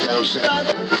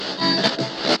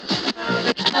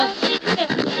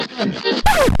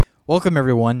Welcome,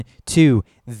 everyone, to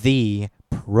the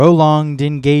Prolonged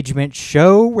Engagement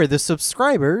Show, where the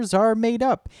subscribers are made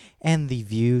up and the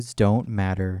views don't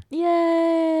matter.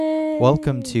 Yay!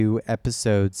 Welcome to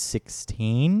episode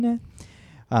 16.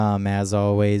 As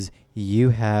always,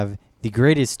 you have the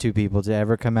greatest two people to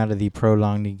ever come out of the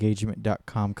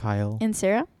prolongedengagement.com, Kyle. And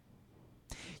Sarah?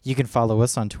 You can follow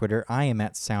us on Twitter. I am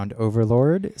at Sound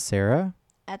Overlord. Sarah?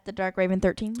 At the Dark Raven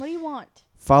 13. What do you want?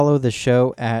 Follow the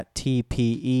show at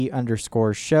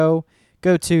TPE_show.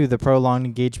 Go to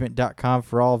theprolongedengagement.com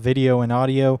for all video and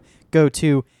audio. Go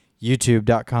to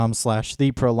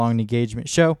youtube.com/theprolongedengagement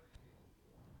show.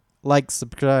 Like,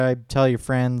 subscribe, tell your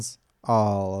friends,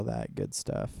 all of that good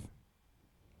stuff.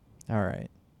 All right.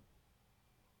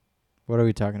 What are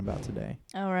we talking about today?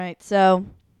 All right, so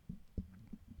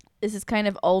this is kind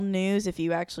of old news if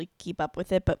you actually keep up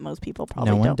with it, but most people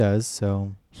probably No one don't. does,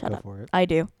 so Shut go up. for it. I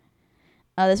do.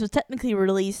 This was technically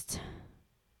released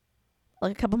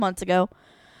like a couple months ago,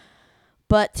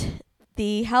 but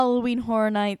the Halloween Horror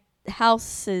Night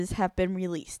houses have been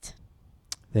released.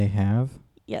 They have?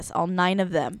 Yes, all 9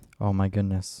 of them. Oh, my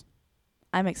goodness.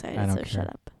 I'm excited, I don't so care. shut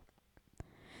up.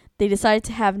 They decided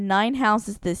to have 9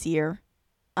 houses this year,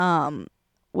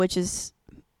 which is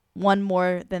one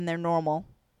more than their normal.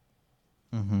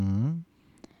 Mm-hmm.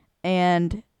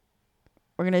 And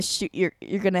we're gonna shoot. You're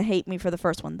gonna hate me for the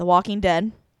first one. The Walking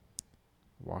Dead.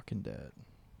 Walking Dead.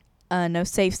 No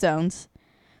Safe Zones.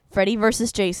 Freddy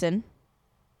vs. Jason.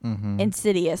 Mm-hmm.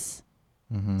 Insidious.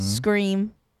 Mm-hmm.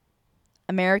 Scream.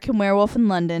 American Werewolf in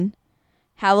London.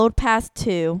 Hallowed Past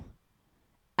 2.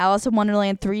 Alice in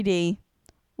Wonderland 3D.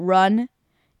 Run.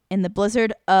 In the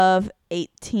Blizzard of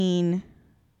 18.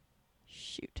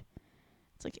 Shoot.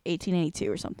 It's like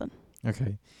 1882 or something.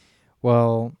 Okay.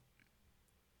 Well,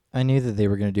 I knew that they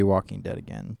were going to do Walking Dead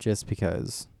again just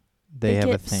because they have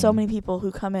a get thing. so many people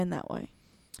who come in that way.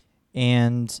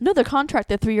 And No, their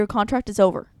 3-year contract is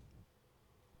over.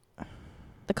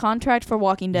 The contract for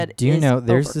Walking Dead do you is know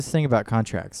there's over. this thing about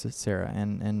contracts, Sarah,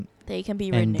 and They can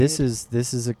be renewed. and this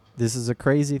is a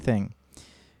crazy thing.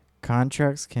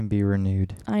 Contracts can be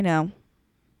renewed. I know.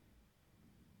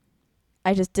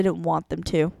 I just didn't want them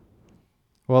to.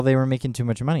 Well, they were making too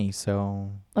much money,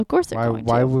 so Of course they're going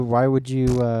why to. why would you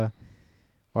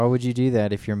do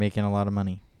that if you're making a lot of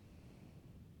money?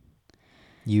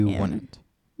 You Yeah. wouldn't.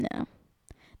 No.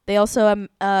 They also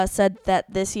said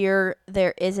that this year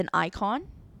there is an icon,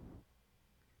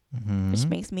 Mm-hmm. which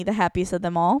makes me the happiest of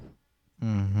them all.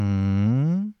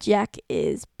 Mm-hmm. Jack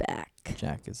is back.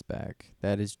 Jack is back.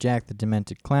 That is Jack the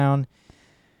Demented Clown.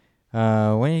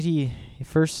 When did he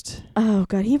first? Oh,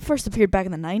 God. He first appeared back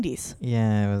in the 90s.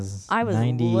 Yeah, it was. I was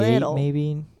 98 little.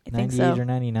 maybe. I think 98 so. or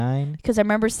 99. Because I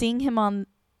remember seeing him on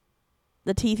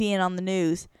the TV and on the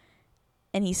news,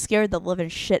 and he scared the living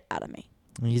shit out of me.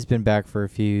 He's been back for a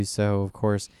few, so of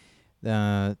course,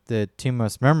 the two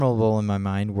most memorable in my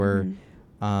mind were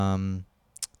Mhm.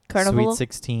 Carnival? Sweet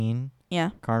 16,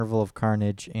 Yeah. Carnival of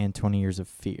Carnage, and 20 Years of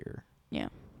Fear.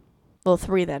 Well,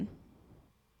 3 then.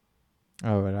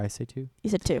 Oh, did I say 2? You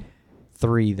said 2.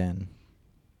 3 then.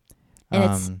 And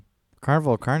it's-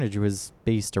 Carnival of Carnage was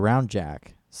based around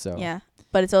Jack, so Yeah.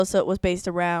 But it was based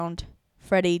around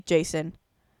Freddy, Jason,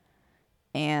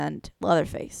 and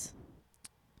Leatherface.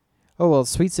 Oh well,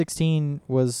 Sweet 16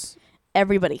 was.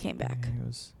 Everybody came back. It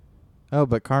was. Oh,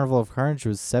 but Carnival of Carnage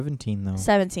was 17 though.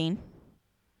 17.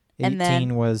 18 and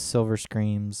then- was Silver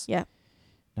Screams. Yeah.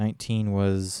 19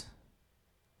 was.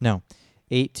 No.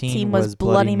 18 18 was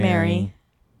Bloody Mary. Mary.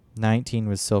 19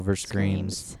 was Silver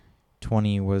Screams.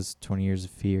 20 was 20 Years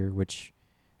of Fear, which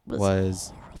was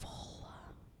horrible.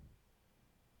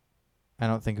 I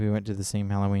don't think we went to the same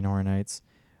Halloween Horror Nights.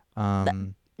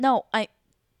 No,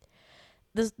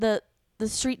 the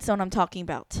street zone I'm talking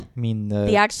about. I mean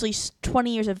The actually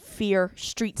 20 Years of Fear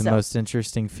street the zone. most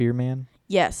interesting Fear Man.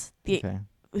 Yes. Okay.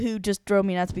 Who just drove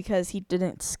me nuts because he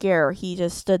didn't scare. He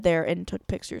just stood there and took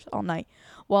pictures all night.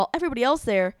 While everybody else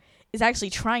there is actually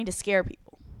trying to scare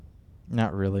people.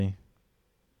 Not really.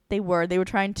 They were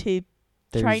trying to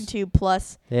There's-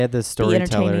 plus They had the storyteller.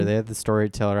 entertaining. They had the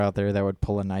storyteller out there that would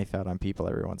pull a knife out on people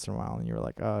every once in a while, and you were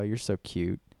like, "Oh, you're so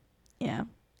cute." yeah.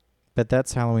 But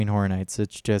that's Halloween Horror Nights.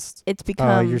 It's just, It's oh,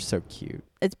 become you're so cute.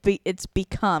 it's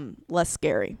become less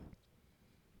scary.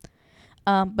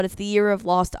 But it's the year of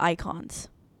lost icons.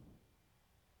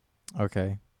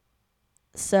 Okay.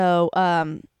 So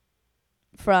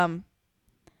from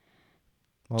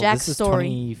Well, Jack's this is story.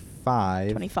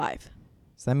 25. 25.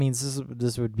 So that means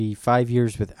this would be 5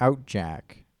 years without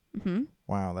Jack. Mhm.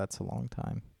 Wow, that's a long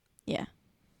time. Yeah.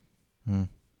 Hmm.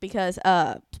 because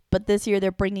but this year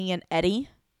they're bringing in Eddie,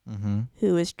 Mm-hmm.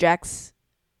 who is Jack's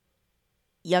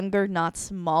younger, not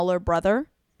smaller brother.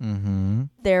 Mm-hmm.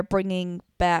 They're bringing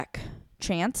back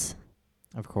Chance.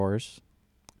 Of course.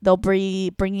 They'll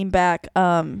be bringing back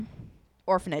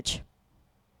Orphanage,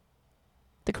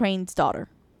 the Crane's daughter,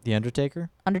 The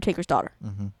Undertaker? Undertaker's daughter.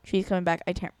 Mm-hmm. She's coming back.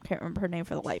 I can't remember her name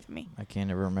for the life of me. I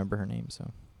can't ever remember her name,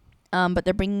 so. But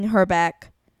they're bringing her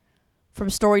back. From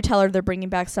Storyteller, they're bringing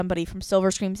back somebody. From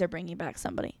Silver Screams, they're bringing back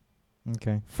somebody.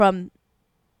 Okay. From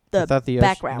I the thought the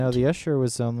background. No, the Usher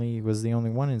was the only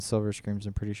one in Silver Screams,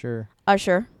 I'm pretty sure.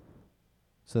 Usher.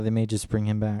 So they may just bring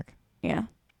him back. Yeah.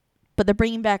 But they're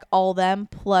bringing back all them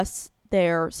plus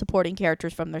their supporting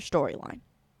characters from their storyline.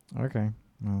 Okay.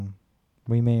 Well,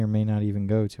 we may or may not even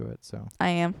go to it, so. I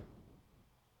am.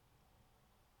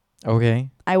 Okay.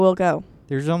 I will go.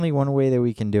 There's only one way that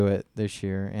we can do it this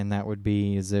year, and that would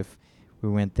be as if we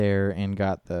went there and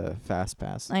got the Fast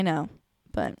Pass. I know.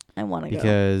 But I want to go.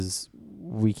 Because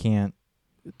we can't.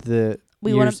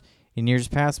 We wanna- In years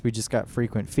past, we just got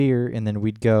Frequent Fear, and then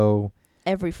we'd go,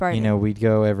 Every Friday. we'd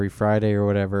go every Friday or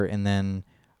whatever, and then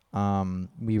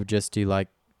we would just do like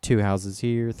 2 houses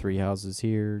here, 3 houses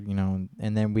here,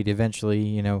 and then we'd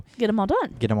eventually, Get them all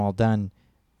done. get them all done.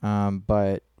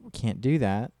 But we can't do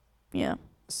that. Yeah.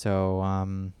 So,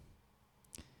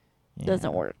 yeah.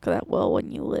 Doesn't work that well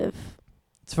when you live.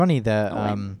 It's funny that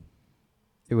away.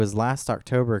 it was last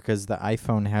October because the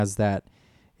iPhone has that.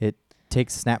 It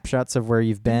takes snapshots of where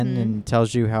you've been Mhm. and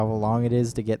tells you how long it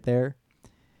is to get there.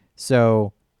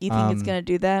 So You think it's going to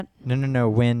do that? no.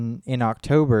 When in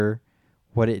October,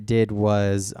 what it did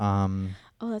was Oh,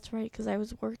 that's right, because I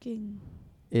was working.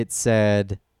 it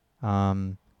said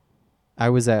I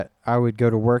would go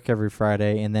to work every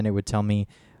Friday, and then it would tell me,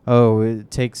 oh, it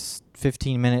takes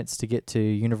 15 minutes to get to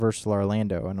Universal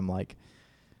Orlando, and I'm like,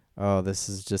 oh, this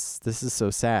is so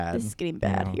sad. This is getting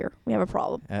bad know. here. We have a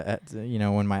problem.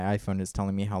 When my iPhone is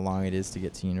telling me how long it is to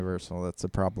get to Universal, that's a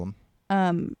problem.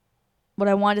 What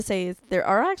I wanted to say is there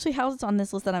are actually houses on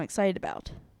this list that I'm excited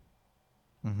about.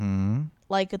 Mm-hmm.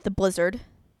 Like the Blizzard.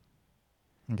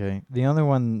 Okay. The only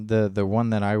one, the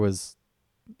one that I was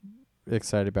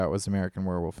excited about was American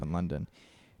Werewolf in London,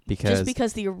 Just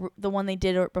because the one they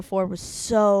did before was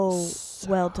so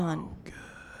well done.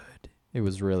 Good. It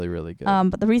was really, really good.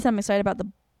 But the reason I'm excited about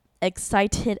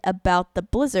the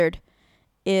Blizzard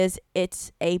is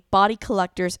it's a Body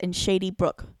Collectors and Shady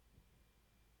Brook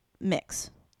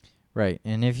mix. Right.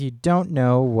 And if you don't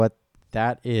know what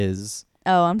that is,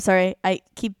 Oh, I'm sorry. I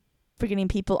keep forgetting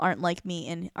people aren't like me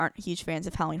and aren't huge fans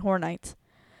of Halloween Horror Nights.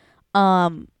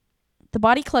 The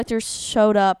Body Collectors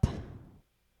showed up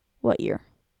what year?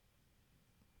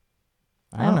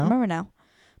 I don't know. remember now.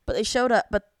 But they showed up,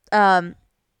 but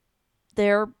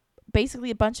they're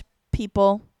basically a bunch of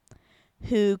people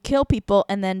who kill people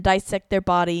and then dissect their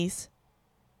bodies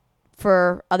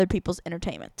for other people's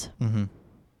entertainment. Mm-hmm.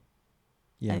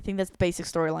 Yeah. I think that's the basic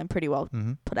storyline pretty well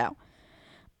Mm-hmm. put out.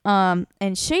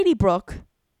 And Shady Brook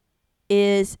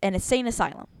is an insane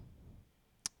asylum.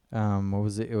 What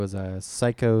was it? It was a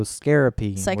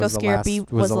Psychoscarapy.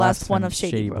 Psychoscarapy was the last one time of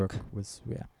Shady Brook. Was,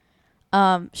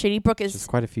 yeah. Shady Brook Which is is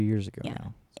quite a few years ago yeah.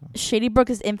 now. So. Shady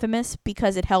Brook is infamous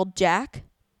because it held Jack,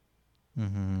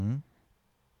 Mm-hmm.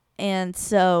 and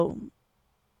so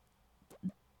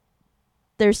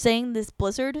they're saying this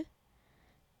Blizzard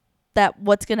that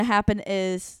what's going to happen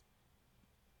is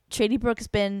Shady Brook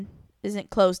isn't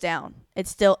closed down. It's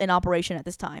still in operation at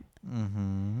this time.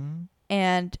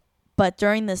 Mm-hmm. But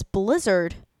during this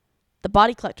blizzard, the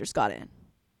Body Collectors got in.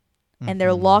 And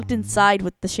they're locked inside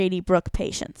with the Shady Brook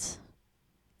patients.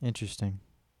 Interesting.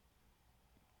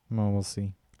 Well, we'll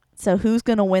see. So who's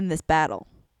going to win this battle?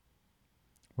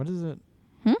 What is it?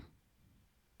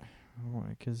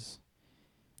 Because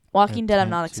Walking Dead I'm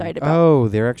not excited about. Oh,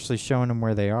 they're actually showing them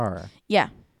where they are. Yeah.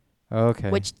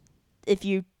 Okay. Which,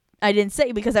 I didn't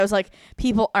say because I was like,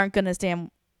 people aren't going to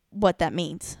understand what that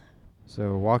means.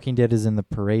 So Walking Dead is in the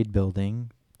parade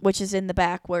building. Which is in the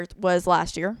back where it was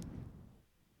last year.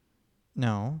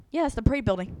 No. Yeah, it's the parade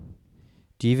building.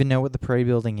 Do you even know what the parade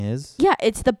building is? Yeah,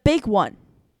 it's the big one.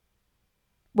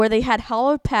 Where they had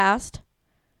Hallowed Past.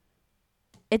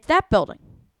 It's that building.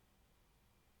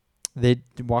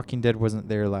 Walking Dead wasn't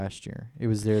there last year. It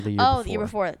was there the year before. Oh, the year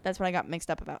before. That's what I got mixed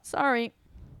up about. Sorry.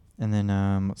 And then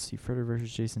let's see, Freddy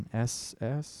vs. Jason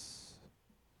SS.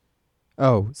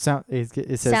 Oh, sound. It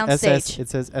says SS. Soundstage. It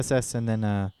says SS and then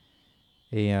a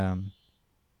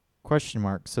question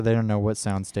mark. So they don't know what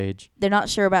soundstage. They're not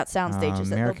sure about sound stages. that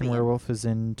they'll American be in. Werewolf is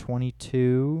in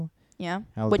 22. Yeah.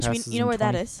 Hallowed Which Past is you know in where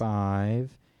that is.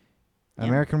 25. Yeah.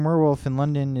 American Werewolf in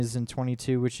London is in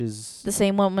 22, which is The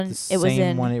same one when the it was same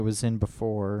in. one it was in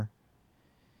before.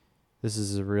 This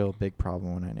is a real big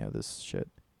problem when I know this shit.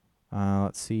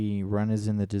 Let's see. Run is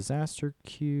in the disaster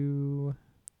queue.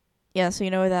 Yeah, so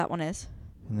you know where that one is.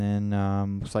 And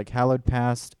then looks like Hallowed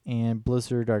Past and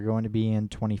Blizzard are going to be in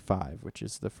 25, which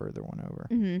is the further one over.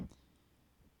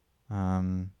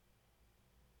 Mm-hmm.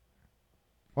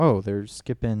 Whoa, they're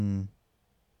skipping.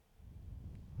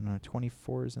 No,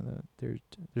 24 is in the.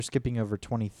 They're skipping over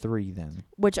 23 then.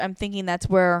 Which I'm thinking that's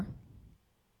where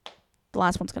the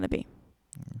last one's going to be.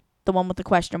 The one with the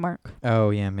question mark. Oh,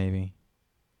 yeah, maybe.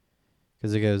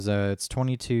 Because it goes, it's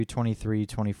 22, 23,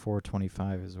 24,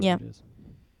 25 is what it is.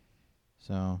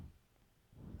 So,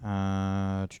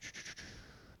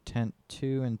 tent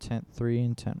 2 and tent 3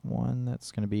 and tent 1,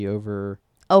 that's going to be over.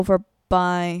 Over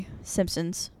by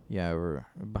Simpsons. Yeah, we're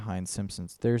behind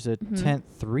Simpsons. There's a Mhm. tent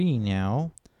 3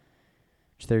 now,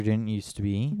 which there didn't used to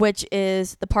be. Which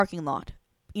is the parking lot.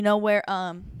 You know where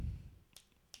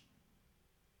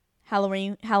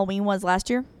Halloween was last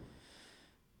year?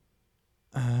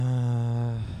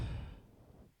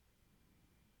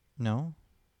 No.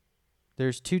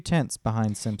 There's 2 tents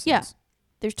behind Simpsons. Yeah.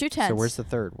 There's 2 tents. So where's the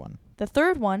third one? The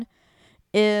third one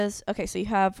is, okay, so you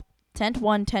have tent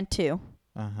 1, tent 2,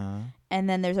 Uh-huh. and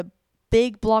then there's a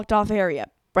big blocked off area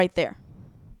right there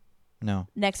No.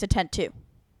 next to tent 2.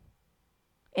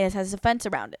 It has a fence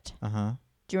around it. Uh-huh.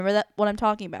 Do you remember that? What I'm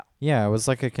talking about? Yeah, it was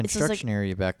like a just like- construction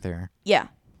area back there. Yeah.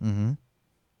 Mm-hmm.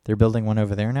 They're building one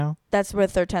over there now? That's where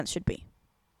the third tent should be.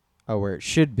 Oh, where it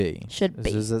should be. Should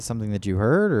be. Is that something that you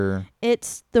heard, or?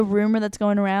 It's the rumor that's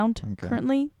going around Okay.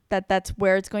 currently that's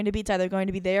where it's going to be. It's either going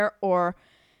to be there or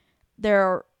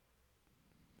they're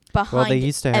behind Well, they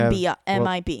used to have.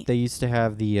 MIB. They used to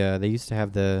have the. They used to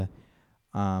have the.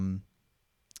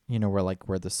 You know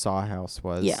where the Saw House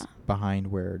was. Yeah. Behind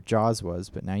where Jaws was,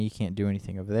 but now you can't do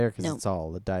anything over there because Nope. it's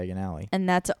all the Diagon Alley. And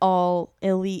that's all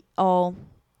elite. All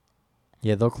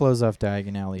Yeah, they'll close off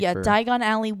Diagon Alley. yeah. for Diagon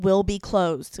Alley will be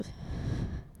closed.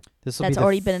 This will That's be the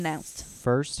already been announced.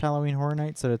 First Halloween Horror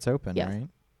Nights that it's open, Yeah. right?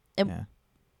 It- Yeah.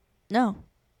 No,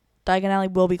 Diagon Alley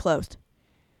will be closed.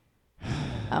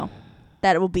 Oh,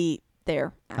 that will be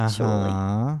there actually.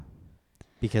 Uh-huh.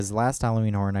 Because last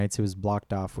Halloween Horror Nights it was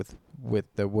blocked off with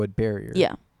the wood barrier.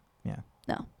 Yeah. Yeah.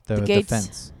 No. The gates-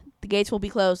 fence. The gates will be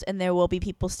closed, and there will be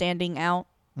people standing out,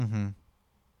 Mm-hmm.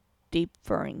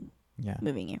 deferring, Yeah.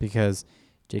 moving you. Because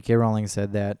J.K. Rowling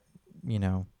said that,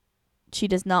 She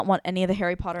does not want any of the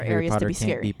Harry Potter Harry areas Potter to be can't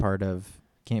scary,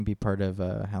 be part of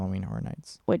Halloween Horror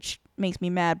Nights. which makes me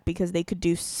mad because they could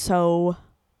do so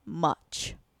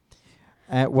much.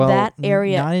 Well, That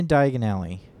area- not in Diagon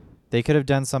Alley. They could have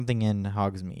done something in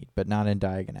Hogsmeade, but not in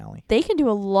Diagon Alley. They can do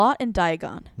a lot in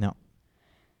Diagon. No.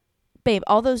 Babe,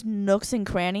 all those nooks and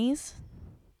crannies.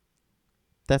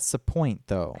 That's the point,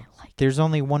 though. I like it. There's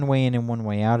only one way in and one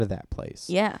way out of that place.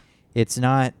 Yeah. It's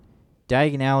not.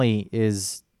 Diagon Alley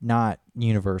is not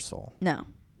Universal. No.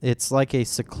 It's like a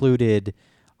secluded,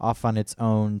 off on its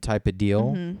own type of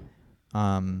deal. Mhm.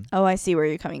 Um, Oh, I see where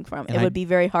you're coming from. And It I- would be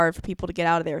very hard for people to get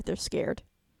out of there if they're scared.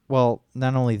 well,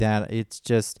 not only that, it's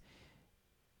just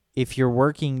if you're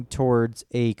working towards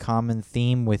a common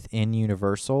theme within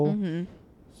Universal, Mm-hmm.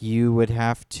 you would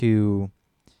have to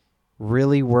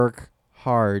really work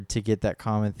hard to get that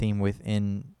common theme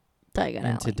within Diagon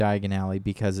into Alley. Diagon Alley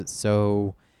because it's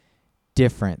so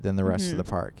different than the rest of Mhm. the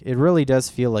park. It really does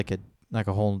feel like a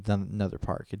whole another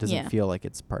park. It doesn't Yeah. feel like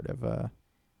it's part of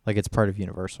it's part of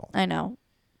Universal. I know.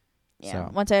 Yeah.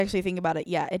 So- Once I actually think about it,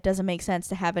 yeah, it doesn't make sense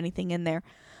to have anything in there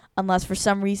unless for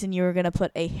some reason you were going to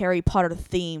put a Harry Potter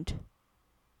themed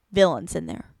villains in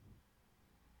there.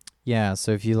 Yeah,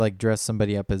 so if you like dress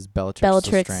somebody up as Bellatrix,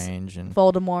 Bellatrix, Lestrange and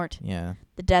Voldemort, yeah.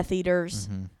 the Death Eaters,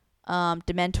 Mhm.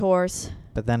 Dementors.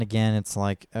 But then again, it's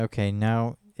like, okay,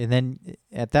 now and then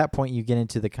at that point you get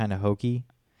into the kind of hokey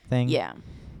thing. Yeah.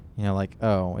 Like,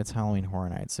 oh, it's Halloween Horror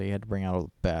Nights, so you had to bring out all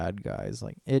the bad guys.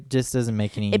 Like, it just doesn't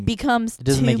make any. It becomes It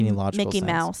doesn't too make any logical Mickey sense.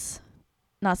 Mouse,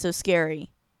 not so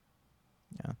scary,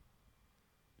 Yeah.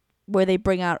 where they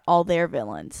bring out all their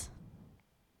villains.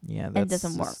 Yeah, It that's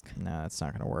doesn't just- work. No, it's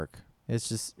not gonna work. It's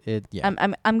just it. Yeah,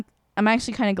 I'm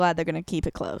actually kind of glad they're going to keep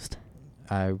it closed.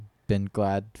 I've been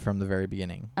glad from the very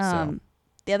beginning. So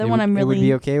The other it one would, I'm it would really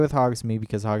be okay with Hogsmeade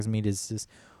because Hogsmeade is just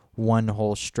one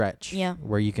whole stretch. Yeah.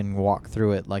 Where you can walk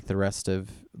through it like the rest of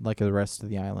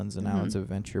the islands and Mhm. Islands of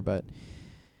Adventure, but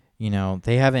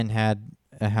they haven't had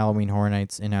a Halloween Horror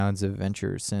Nights in Islands of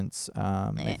Adventure since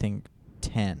I Eh. think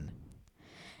 10.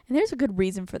 and there's a good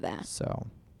reason for that. So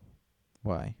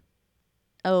why?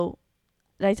 Oh,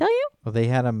 did I tell you? Well, they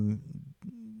had them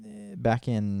back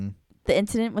in The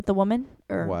incident with the woman,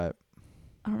 or What?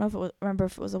 I don't know if it was, remember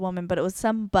if it was a woman, but it was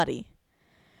somebody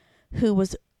who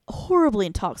was horribly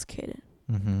intoxicated.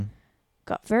 Mm-hmm.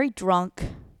 Got very drunk,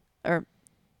 or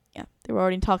yeah, they were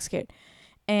already intoxicated,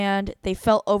 and they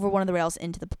fell over one of the rails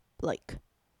into the lake.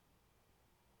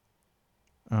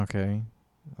 Okay.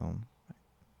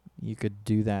 You could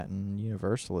do that in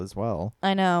Universal as well.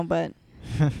 I know, but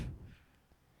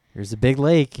There's a big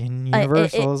lake in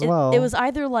Universal as well. It was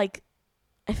either like,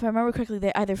 if I remember correctly,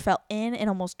 they either fell in and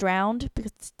almost drowned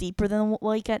because it's deeper than the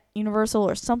lake at Universal,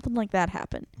 or something like that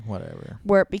happened. Whatever.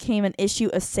 Where it became an issue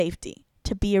of safety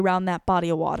to be around that body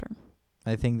of water.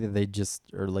 I think that they just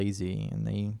are lazy and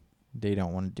they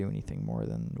don't want to do anything more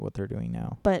than what they're doing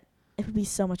now. But it would be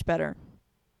so much better.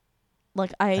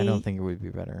 Like I don't think it would be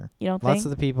better. You don't Lots think?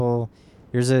 of the people,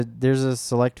 there's a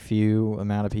select few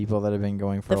amount of people that have been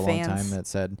going for The a long fans. time that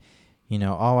said,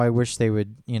 oh, I wish they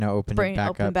would, open it back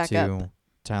open up back to up.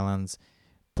 Thailand's.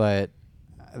 But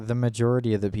the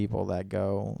majority of the people that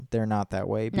go, they're not that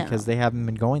way because No. they haven't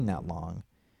been going that long.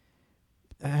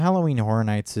 Halloween Horror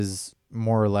Nights is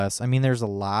more or less, there's a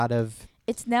lot of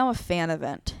It's now a fan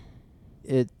event.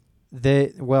 It's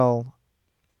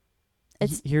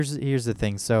here's the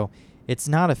thing. So it's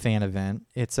not a fan event.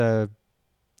 It's a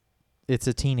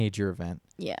teenager event.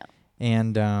 Yeah.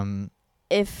 And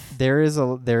If there is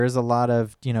a lot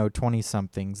of 20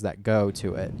 somethings that go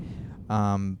to it.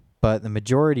 But the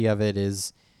majority of it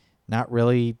is not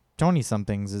really 20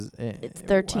 somethings. it's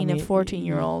 13 and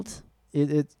 14-year-olds.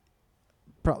 It's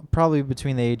probably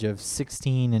between the age of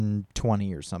 16 and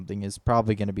 20 or something is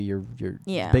probably going to be your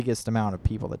Yeah. biggest amount of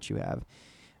people that you have.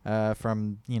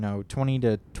 From 20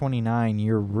 to 29,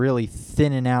 you're really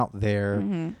thinning out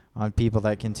there on people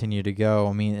that continue to go.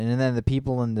 And then the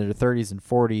people in their 30s and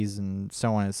 40s and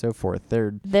so on and so forth.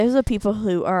 There's the people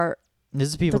who are This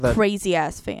is people the that crazy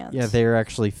ass fans. yeah, they're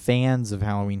actually fans of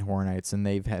Halloween Horror Nights, and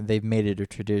they've made it a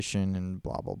tradition and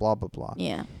blah blah blah blah blah.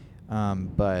 Yeah.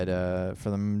 But for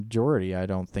the majority, I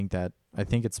don't think that. I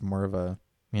think it's more of a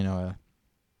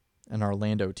an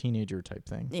Orlando teenager type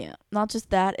thing. Yeah. Not just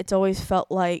that, it's always felt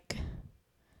like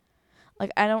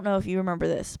I don't know if you remember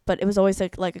this, but it was always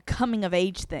like a coming of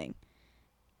age thing.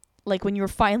 Like when you were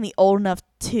finally old enough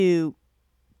to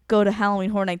go to Halloween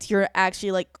Horror Nights, you're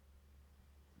actually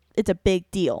it's a big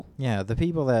deal. Yeah, the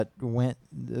people that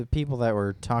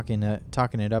were talking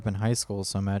it up in high school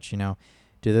so much, do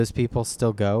those people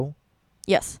still go?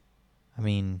 Yes.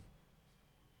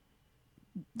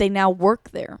 They now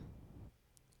work there.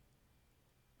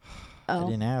 I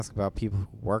didn't ask about people who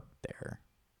work there.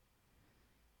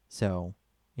 So,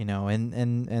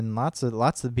 and lots of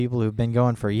the people who've been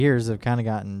going for years have kind of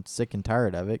gotten sick and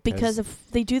tired of it. Because if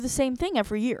they do the same thing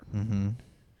every year. Mm-hmm.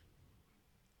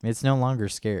 It's no longer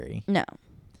scary. No.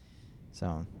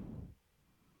 So.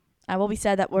 I will be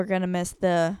sad that we're going to miss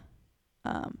the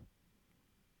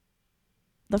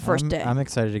first day. I'm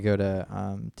excited to go to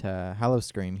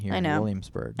Hallowscream here in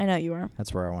Williamsburg. I know you are.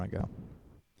 That's where I want to go.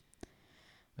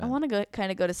 I want to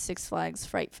go to Six Flags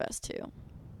Fright Fest too.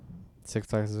 Six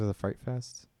Flags with a Fright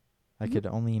Fest? I could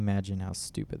only imagine how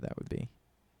stupid that would be.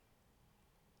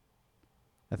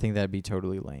 I think that'd be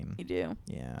totally lame. You do?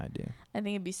 Yeah, I do. I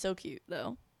think it'd be so cute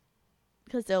though.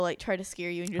 Because they'll try to scare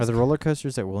you and Are the roller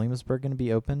coasters at Williamsburg going to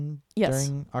be open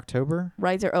during October?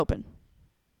 Rides are open.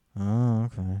 Oh,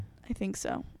 okay. I think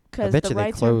so. I bet you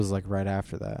they close right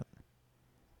after that.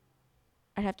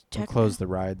 I'd have to check. They'll close the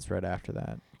rides right after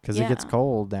that because it gets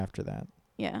cold after that.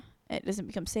 Yeah, it doesn't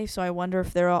become safe. So I wonder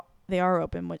if they are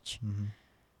open. Which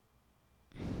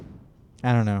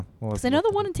I don't know. Because I know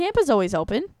the one in Tampa's always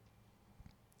open.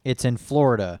 It's in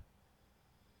Florida.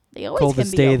 They always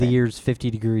coldest can be day open. of the year is 50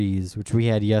 degrees, which we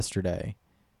had yesterday.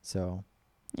 So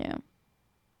yeah,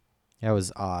 that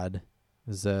was odd. It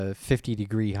was a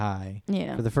 50-degree high.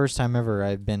 Yeah. For the first time ever,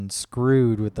 I've been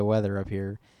screwed with the weather up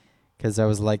here because I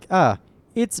was like,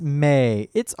 it's May.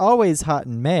 It's always hot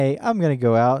in May. I'm going to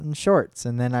go out in shorts.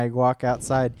 And then I walk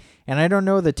outside, and I don't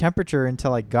know the temperature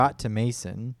until I got to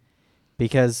Mason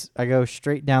because I go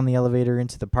straight down the elevator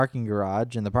into the parking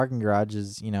garage, and the parking garage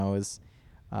is,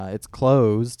 it's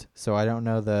closed, so I don't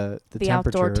know the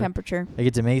temperature. Outdoor temperature. I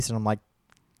get to Mason, I'm like,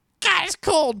 God, it's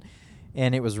cold.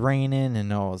 And it was raining,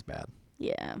 and it was bad.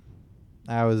 Yeah.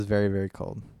 I was very, very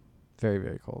cold. Very,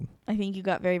 very cold. I think you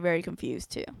got very, very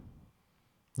confused too.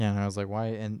 Yeah, and I was like, why?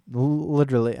 And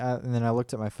literally, and then I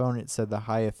looked at my phone, it said the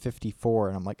high of 54,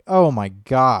 and I'm like, oh my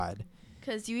God.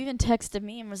 Because you even texted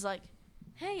me and was like,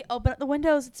 hey, open up the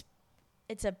windows.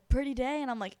 It's a pretty day. And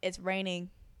I'm like, it's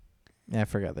raining. Yeah, I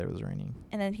forgot that it was raining.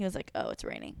 And then he was like, oh, it's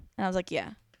raining. And I was like,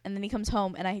 yeah. And then he comes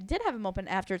home, and I did have him open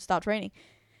after it stopped raining.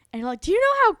 And you're like, do you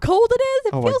know how cold it is?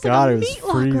 It Oh my feels god, like a it was meat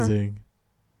locker. freezing.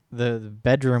 The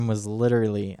bedroom was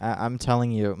literally, I'm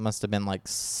telling you, it must have been like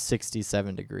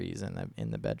 67 degrees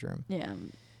in the bedroom. Yeah.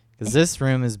 Because this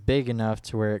room is big enough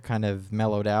to where it kind of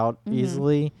mellowed out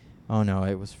easily. Oh no,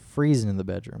 it was freezing in the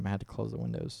bedroom. I had to close the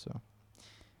windows. So,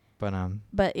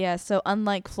 But yeah, so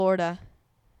unlike Florida,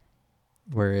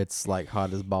 where it's like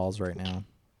hot as balls right now.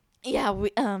 yeah,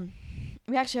 we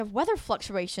actually have weather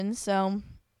fluctuations, so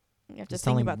you have to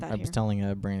think about that. I was telling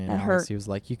Brandon That and Alex, he was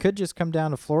like, "You could just come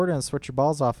down to Florida and sweat your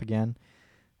balls off again."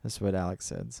 That's what Alex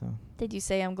said. So Did you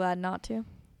say I'm glad not to?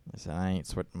 I said, "I ain't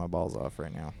sweating my balls off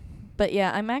right now." But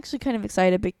yeah, I'm actually kind of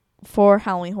excited for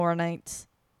Halloween Horror Nights,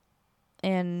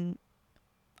 and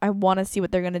I want to see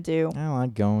what they're gonna do. I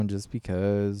like going just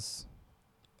because.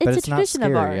 But It's it's a not tradition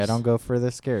scary. of ours. I don't go for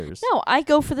the scares. No, I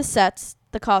go for the sets,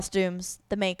 the costumes,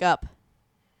 the makeup.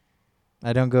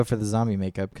 I don't go for the zombie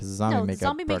makeup because the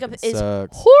zombie makeup is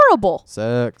sucks. horrible.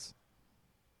 Sucks.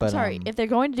 But Sorry, if they're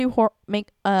going to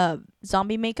do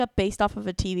zombie makeup based off of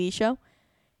a TV show,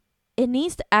 it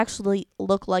needs to actually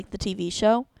look like the TV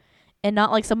show, and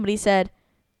not like somebody said,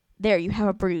 "There, you have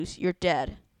a bruise. You're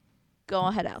dead. Go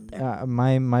ahead out there."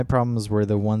 my problems were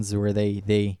the ones where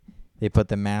they put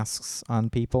the masks on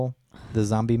people, the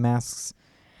zombie masks.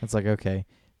 It's like, okay.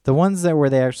 The ones where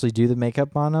they actually do the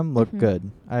makeup on them look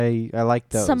good. I like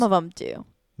those. Some of them do.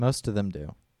 Most of them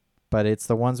do. But it's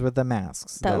the ones with the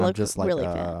masks That I'm look just like, really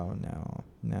oh, no.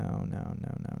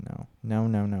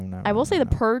 I will say The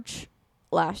Purge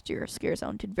last year, Scare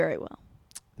Zone, did very well.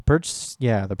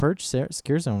 The Purge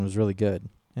Scare Zone was really good.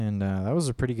 And that was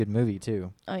a pretty good movie,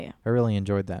 too. Oh, yeah. I really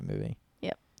enjoyed that movie.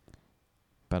 Yep.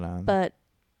 But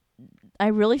I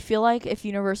really feel like if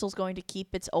Universal's going to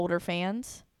keep its older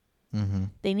fans,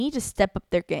 they need to step up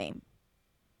their game.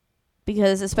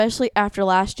 Because especially after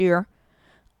last year,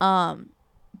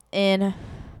 in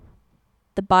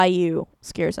the Bayou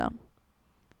Scare Zone.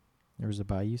 There was a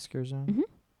Bayou Scare Zone? Mm-hmm.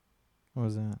 What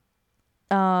was that?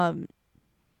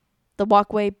 The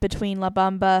walkway between La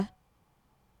Bamba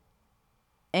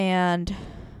and...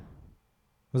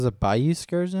 Was it Bayou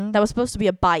Scare Zone? That was supposed to be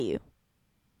a bayou.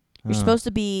 It's Oh,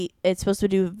 supposed to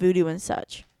do voodoo and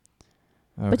such.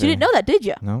 okay. But you didn't know that, did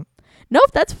you? No.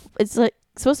 Nope, it's like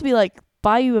supposed to be like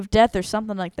Bayou of Death or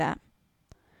something like that.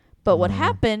 But what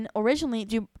happened originally,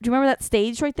 do you remember that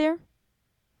stage right there?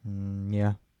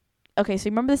 Yeah. Okay, so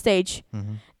you remember the stage.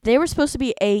 Mm-hmm. They were supposed to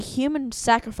be a human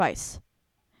sacrifice.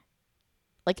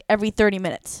 Like every 30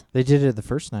 minutes. They did it the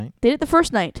first night. They did it the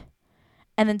first night.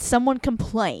 And then someone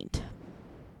complained.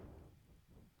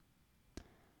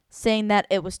 Saying that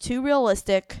it was too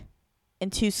realistic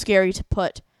and too scary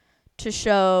to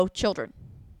show children.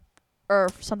 Or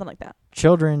something like that.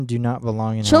 Children do not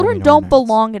belong in Children Halloween don't Horror Nights.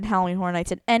 belong in Halloween Horror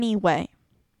Nights in any way.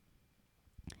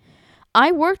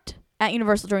 I worked at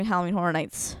Universal during Halloween Horror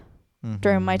Nights.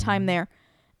 During my time there.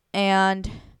 And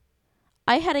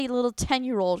I had a little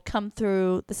 10-year-old come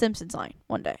through the Simpsons line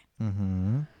one day.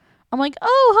 Mm-hmm. I'm like,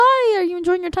 "Oh, hi, are you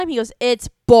enjoying your time?" He goes, "It's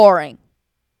boring."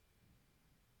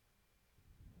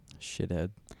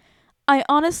 Shithead. I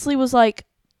honestly was like,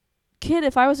 "Kid,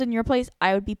 if I was in your place,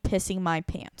 I would be pissing my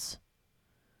pants."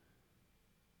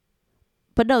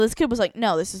 But no, this kid was like,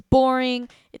 "No, this is boring.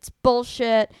 It's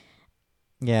bullshit."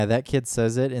 Yeah, that kid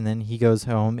says it, and then he goes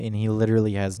home, and he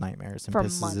literally has nightmares and For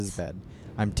pisses months. his bed.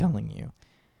 I'm telling you.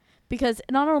 Because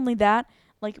not only that,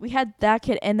 like we had that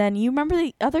kid, and then you remember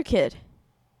the other kid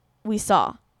we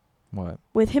saw What?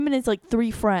 with him and his like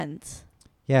 3 friends.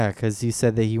 Yeah, because he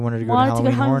said that he wanted to go to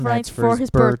Halloween Horror Nights for his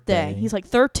birthday. He's like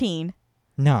 13.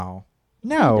 No.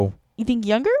 You think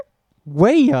younger?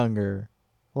 Way younger.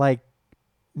 Like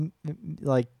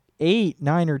 8,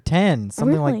 9, or 10.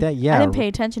 Something Really? like that. Yeah. I didn't pay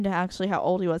attention to actually how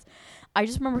old he was. I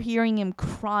just remember hearing him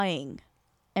crying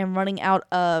and running out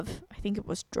of, I think it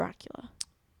was Dracula.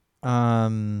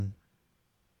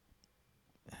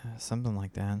 Something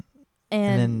like that. And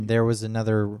And then there was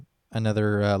another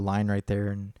line right there,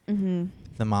 and mhm.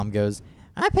 the mom goes,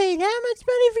 "I paid how much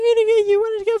money for you to get? You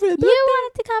wanted to go for the birthday? You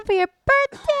wanted to come for your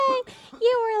birthday.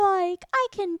 You were like, I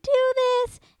can do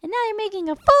this. And now you're making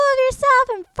a fool of yourself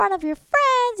in front of your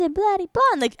friends and bloody blah.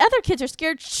 And the other kids are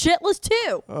scared shitless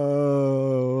too.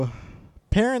 Oh,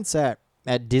 parents at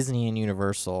Disney and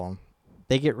Universal,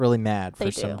 they get really mad for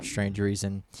They some do. strange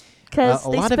reason. Because A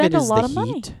they lot of spend it a is lot the of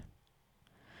money. heat.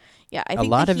 Yeah, I A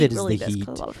think lot the of heat it is really the does heat.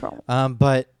 cause a lot of trouble.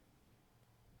 But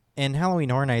and Halloween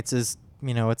Horror Nights is,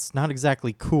 it's not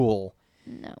exactly cool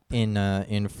No.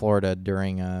 in Florida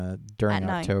during At night.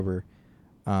 October,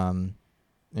 and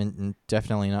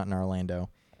definitely not in Orlando.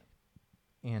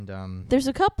 And There's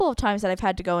a couple of times that I've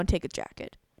had to go and take a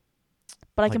jacket.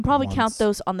 But I Like can probably once. count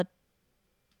those on the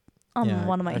on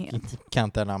one of my I can hands.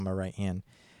 count that on my right hand.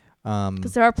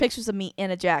 Because there are pictures of me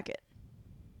in a jacket.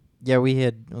 Yeah, we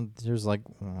had. There's like,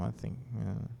 I think.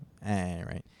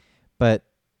 Right, but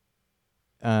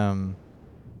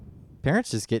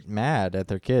parents just get mad at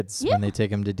their kids when Yeah. they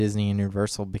take them to Disney and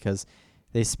Universal because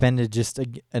they spend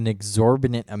an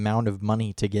exorbitant amount of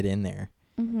money to get in there.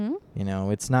 Mm-hmm. You know,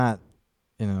 it's not.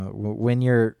 You know, when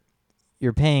you're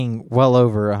paying well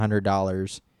over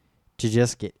 $100 to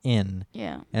just get in,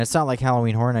 Yeah. and it's not like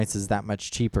Halloween Horror Nights is that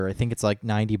much cheaper. I think it's like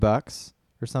 $90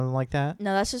 or something like that.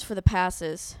 No, that's just for the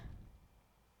passes.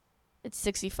 It's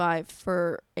 $65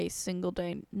 for a single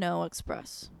day, no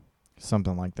express.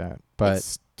 Something like that. But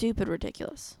it's stupid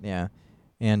ridiculous. yeah,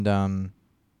 and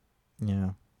yeah.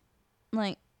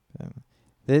 Like,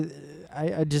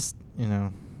 I just, you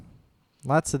know,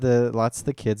 lots of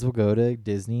the kids will go to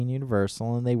Disney and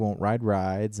Universal and they won't ride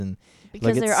rides and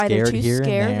because get they're either scared too here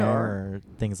scared and there or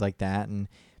things like that. And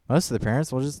most of the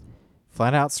parents will just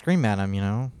flat out scream at them, you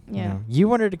know. Yeah. You know, you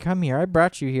wanted to come here. I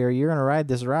brought you here. You're going to ride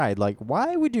this ride. Like,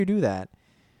 why would you do that?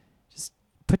 Just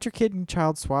put your kid in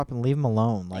child swap and leave them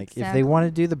alone. Like, if they Exactly. want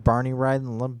to do the Barney ride,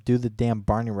 then let them do the damn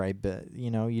Barney ride. But,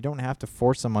 you know, you don't have to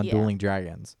force them on Yeah. Dueling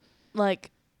Dragons.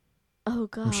 like, oh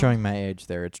god. I'm showing my age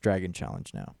there. It's Dragon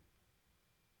Challenge now.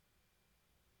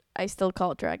 I still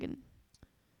call it Dragon.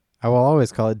 I will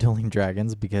always call it Dueling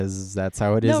Dragons because that's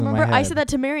how it is No, in my remember head. I said that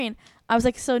to Marion. I was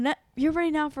like, so you're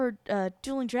ready now for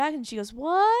Dueling Dragon? She goes,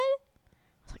 what?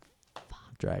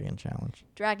 Dragon Challenge.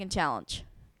 Dragon Challenge.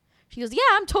 She goes, yeah,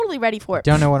 I'm totally ready for it.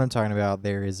 Don't know what I'm talking about.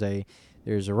 There's a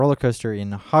roller coaster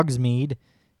in Hogsmeade,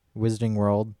 Wizarding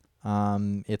World.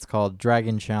 It's called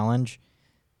Dragon Challenge.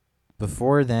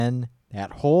 Before then,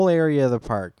 that whole area of the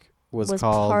park was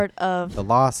called part of the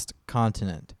Lost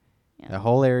Continent. Yeah. The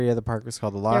whole area of the park was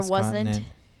called the Lost There wasn't. Continent.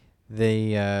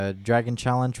 The Dragon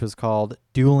Challenge was called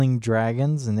Dueling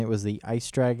Dragons, and it was the Ice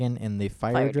Dragon and the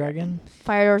Fire Dragon.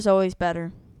 Fire Door's always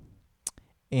better.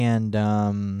 And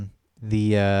and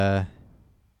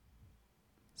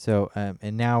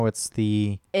now it's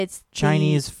the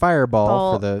Chinese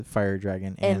Fireball for the Fire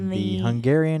Dragon and the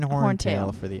Hungarian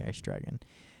Horntail for the Ice Dragon.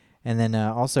 And then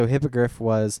also Hippogriff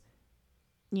was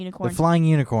Unicorn. the Flying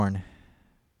Unicorn.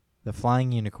 The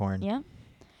Flying Unicorn. Yeah.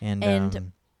 And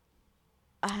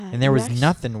And there was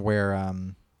nothing where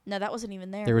No, that wasn't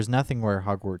even there. there was nothing where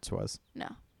Hogwarts was. No.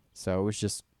 So it was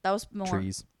just That was more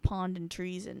trees. pond and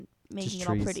trees and making Just it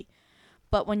trees. all pretty.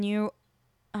 But when you,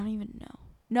 I don't even know.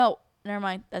 No, never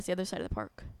mind. That's the other side of the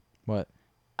park. What?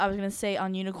 I was gonna say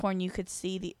on Unicorn you could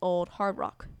see the old Hard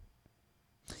Rock.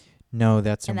 No,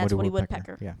 that's in And that's Woody Woody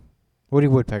Woodpecker. Woodpecker. Yeah. Woody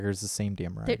Woodpecker is the same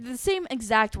damn ride. They're the same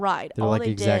exact ride. They're all like they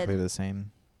exactly did the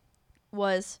same.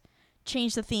 was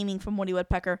change the theming from Woody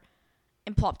Woodpecker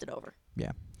and plopped it over.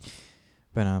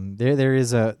 But there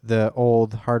is the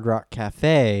old Hard Rock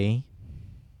Cafe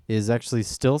is actually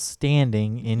still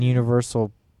standing in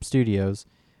Universal Studios.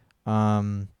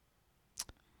 And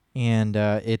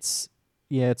it's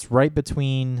right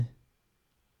between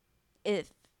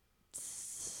it's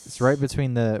right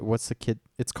between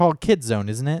it's called Kid Zone,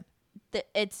 isn't it?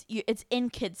 It's in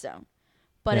Kid Zone,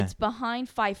 but Yeah. it's behind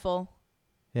Feifel.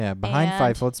 Yeah, behind And-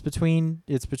 Feifel.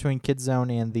 It's between Kid Zone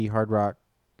and the Hard Rock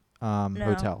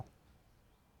Hotel.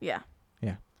 Yeah.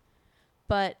 Yeah.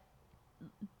 But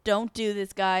don't do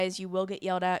this, guys. You will get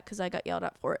yelled at because I got yelled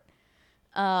at for it.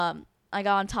 I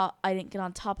got on top. I didn't get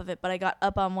on top of it, but I got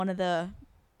up on one of the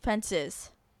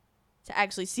fences to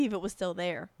actually see if it was still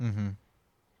there. Mm-hmm.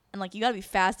 And like, you gotta be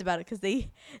fast about it because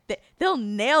they'll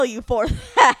nail you for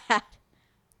that.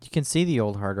 You can see the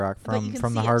old Hard Rock But you can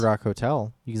from the see Hard it. Rock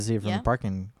Hotel. You can see it from Yeah. the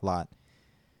parking lot.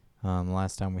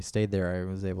 Last time we stayed there, I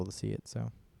was able to see it.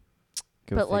 So,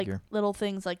 go But like figure. little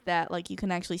things like that, like you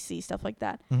can actually see stuff like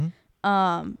that.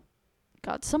 Mm-hmm.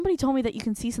 God, somebody told me that you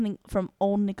can see something from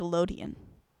old Nickelodeon.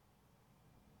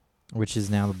 Which is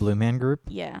now the Blue Man Group,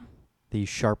 Yeah, the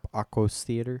Sharp Aquos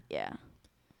Theater. yeah.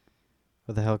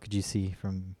 What the hell could you see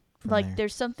from Like there?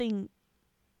 there's something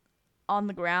on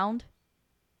the ground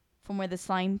from where the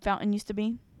slime fountain used to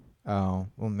be. Oh,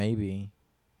 well, maybe.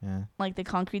 Yeah. Like the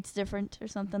concrete's different or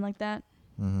something like that.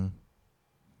 Mm-hmm.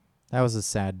 That was a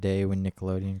sad day when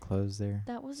Nickelodeon closed there.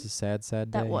 That It's a was. sad,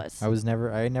 sad day. That was.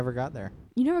 I never got there.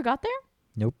 You never got there?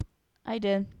 Nope. I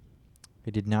did. I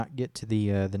did not get to the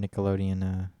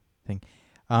Nickelodeon thing,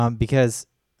 because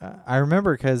I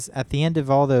remember because at the end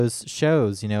of all those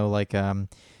shows, like Filmed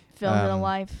in a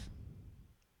life.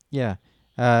 yeah,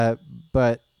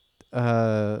 but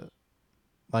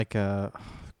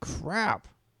crap,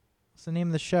 what's the name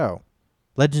of the show?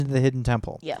 Legend of the Hidden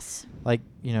Temple. Yes. Like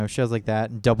shows like that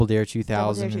and Double Dare 2000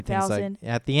 Double Dare and things like. 2000.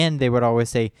 At the end, they would always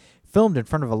say filmed in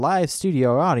front of a live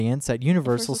studio audience at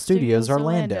Universal Studios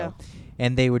Orlando.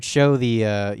 And they would show the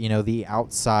the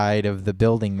outside of the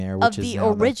building there, which Of is the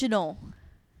now original.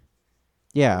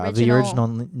 of the original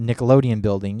Nickelodeon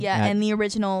building. Yeah, and the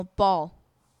original ball.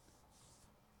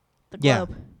 The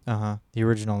globe. The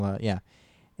original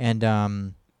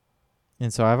and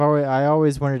so I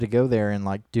always wanted to go there and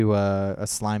like do a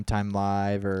Slime Time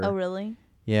Live or Oh, really?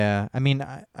 Yeah. I mean,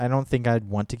 I don't think I'd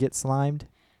want to get slimed,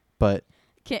 but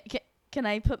Can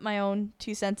I put my own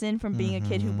 2 cents in from being a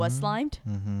kid who was slimed?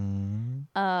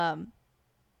 Mm-hmm.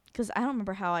 Because I don't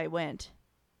remember how I went,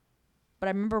 but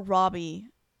I remember Robbie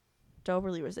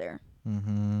Doberly was there,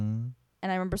 Mm-hmm.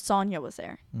 and I remember Sonia was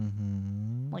there.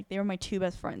 Mm-hmm. Like, they were my 2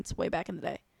 best friends way back in the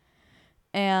day,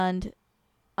 and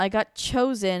I got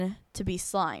chosen to be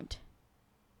slimed.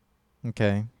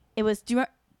 Okay. It was. Did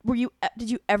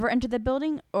you ever enter the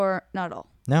building or not at all?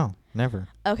 No, never.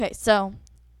 Okay, so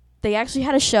they actually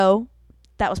had a show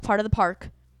that was part of the park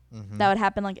Mm-hmm. that would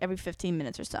happen like every 15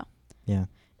 minutes or so. Yeah.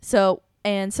 So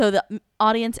the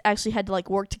audience actually had to like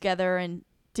work together and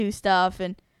do stuff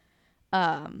and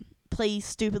play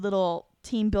stupid little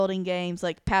team building games,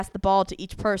 like pass the ball to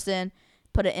each person,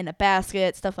 put it in a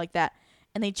basket, stuff like that.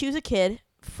 And they choose a kid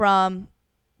from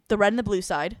the red and the blue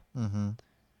side, Mm-hmm.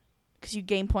 because you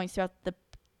gain points throughout the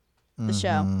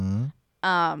show.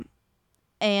 Mm-hmm.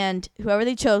 And whoever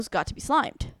they chose got to be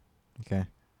slimed. Okay.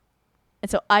 And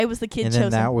so I was the kid And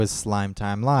chosen. then that was Slime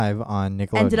Time Live on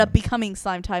Nickelodeon. Ended up becoming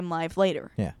Slime Time Live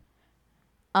later. Yeah.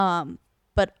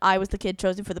 But I was the kid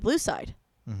chosen for the blue side.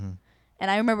 Mm-hmm. And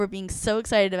I remember being so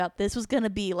excited about this was going to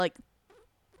be like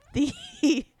the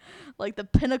like the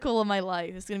pinnacle of my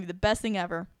life. It's going to be the best thing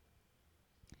ever.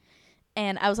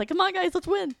 And I was like, "Come on guys, let's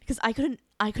win." Because I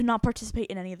could not participate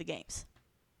in any of the games.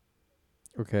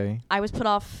 Okay. I was put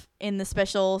off in the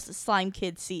special slime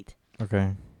kid seat.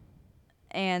 Okay.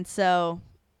 And so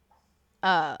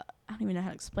I don't even know how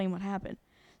to explain what happened.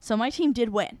 So my team did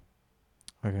win.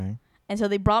 Okay. And so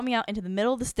they brought me out into the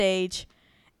middle of the stage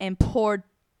and poured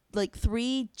like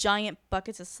 3 giant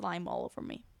buckets of slime all over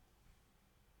me.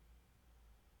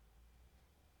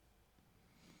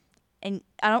 And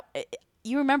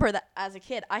you remember that as a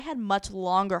kid, I had much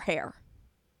longer hair.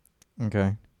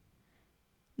 Okay.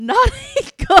 Not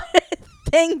a good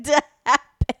thing to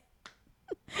happen.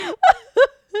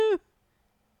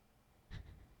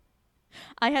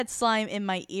 I had slime in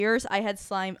my ears. I had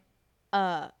slime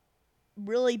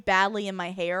really badly in my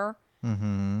hair.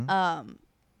 Mm-hmm.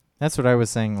 That's what I was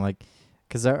saying, like,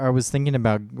 because I was thinking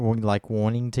about like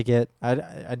wanting to get.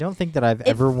 I don't think that I've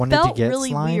ever wanted to get really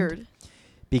slimed. Weird.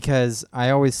 Because I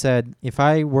always said if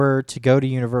I were to go to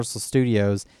Universal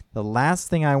Studios, the last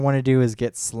thing I want to do is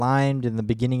get slimed in the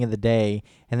beginning of the day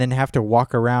and then have to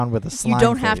walk around with a slime You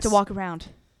don't face. have to walk around.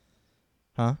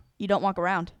 Huh? You don't walk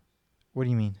around. What do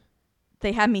you mean?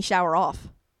 They had me shower off.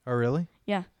 Oh, really?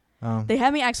 Yeah. Oh. They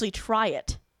had me actually try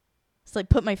it. It's like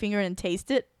put my finger in and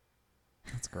taste it.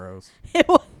 That's gross.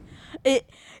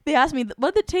 They asked me,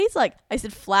 what did it taste like? I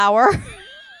said, flour.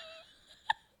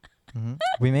 Mm-hmm.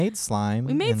 We made slime.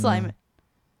 We made slime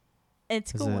at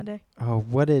school one day. Oh,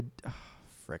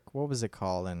 frick, what was it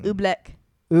called? Oobleck.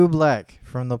 Oobleck,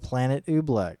 from the planet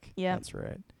Oobleck. Yeah. That's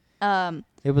right.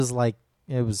 It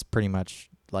was pretty much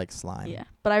like slime. Yeah.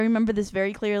 But I remember this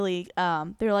very clearly.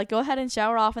 They were like, go ahead and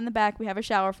shower off in the back. We have a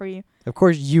shower for you. Of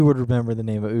course, you would remember the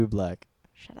name of Oobleck.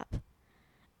 Shut up.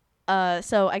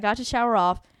 So I got to shower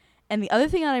off. And the other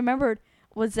thing that I remembered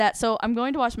was that, so I'm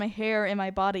going to wash my hair and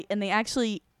my body. And they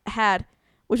actually had,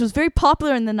 which was very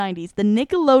popular in the 90s, the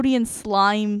Nickelodeon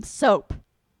slime soap.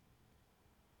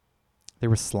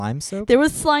 There was slime soap? There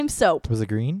was slime soap. Was it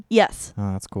green? Yes.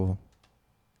 Oh, that's cool.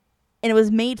 And it was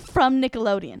made from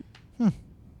Nickelodeon. And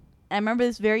I remember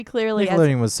this very clearly.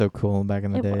 Nickelodeon was so cool back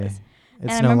in the day. Was.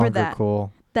 It's no longer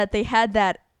cool. That they had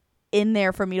that in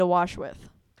there for me to wash with.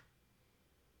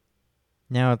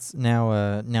 Now Nick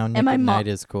at Night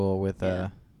is cool with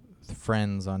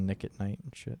friends on Nick at Night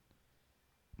and shit.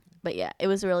 But yeah, it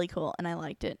was really cool and I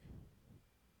liked it.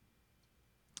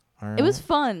 All right. It was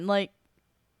fun. Like,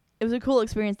 it was a cool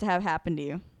experience to have happen to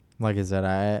you. Like I said,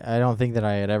 I don't think that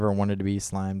I had ever wanted to be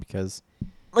slimed because,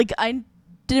 like, I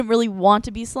didn't really want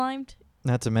to be slimed.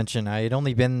 Not to mention, I had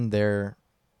only been there.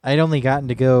 I'd only gotten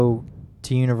to go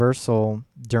to Universal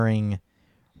during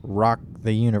Rock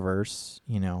the Universe,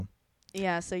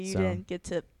 Yeah, so you didn't get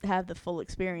to have the full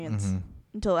experience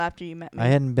until after you met me. I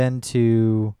hadn't been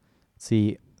to,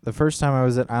 the first time I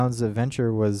was at Islands of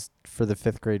Adventure was for the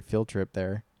 5th grade field trip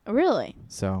there. Really?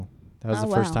 So that was the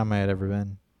first time I had ever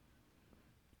been.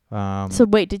 So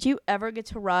wait, did you ever get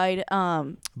to ride?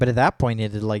 But at that point,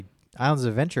 it had Islands of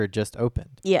Adventure had just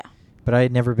opened. Yeah. But I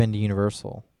had never been to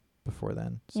Universal before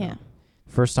then. So. Yeah.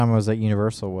 First time I was at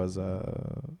Universal was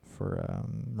for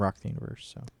Rock the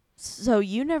Universe. So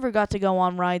you never got to go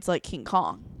on rides like King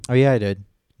Kong. Oh yeah, I did.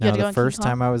 You got No, to go the on King first Kong?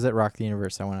 time I was at Rock the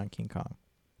Universe, I went on King Kong.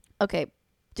 Okay.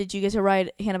 Did you get to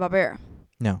ride Hanna-Barbera?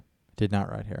 No, did not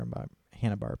ride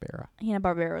Hanna-Barbera.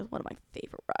 Hanna-Barbera was one of my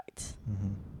favorite rides.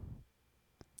 Mm-hmm.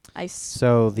 I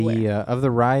So the swear. of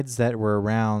the rides that were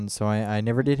around, so I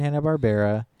never did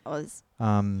Hanna-Barbera. was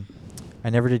I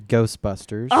never did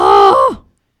Ghostbusters. Oh!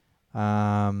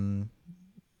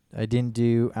 I didn't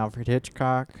do Alfred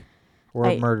Hitchcock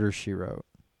or Murder, She Wrote.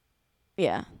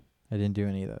 Yeah. I didn't do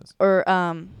any of those. Or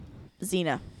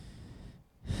Xena.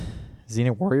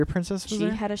 Xena Warrior Princess was She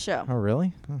there? had a show Oh,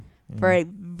 really? Oh, for yeah. a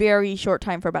very short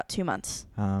time, for about 2 months.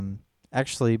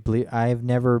 Actually, I've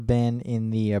never been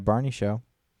in the Barney show.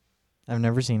 I've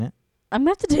never seen it. I'm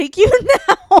going to have to take you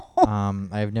now.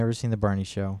 I've never seen the Barney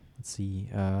show. Let's see.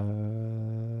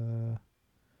 Other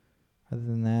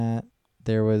than that,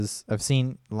 I've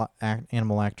seen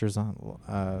animal actors on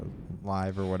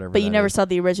live or whatever. But you that never is. saw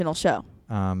the original show.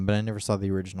 But I never saw the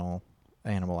original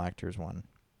animal actors one.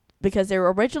 Because they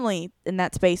were originally in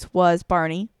that space was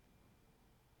Barney.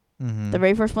 Mm-hmm. The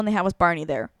very first one they had was Barney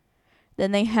there.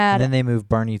 Then they had And then they moved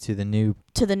Barney to the new.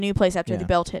 place after they Yeah.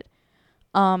 built it.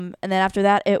 And then after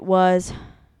that it was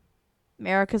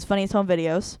America's Funniest Home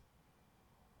Videos.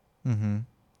 Mm-hmm.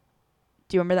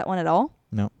 Do you remember that one at all?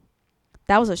 No.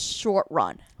 That was a short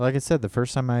run. Like I said, the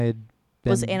first time I had been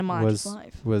Was Animal Actors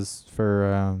Live. was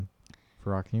for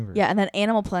Rock the Universe. Yeah, and then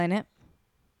Animal Planet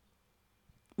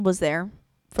was there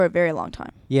for a very long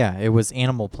time. Yeah, it was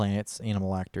Animal Planet's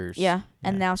Animal Actors. Yeah,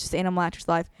 and Yeah. now it's just Animal Actors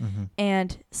Live. Mm-hmm.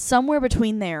 And somewhere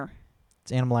between there,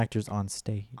 It's Animal Actors on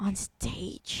stage. on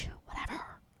stage, whatever,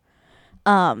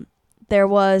 there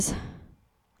was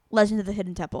Legend of the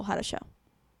Hidden Temple had a show.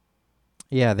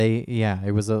 Yeah,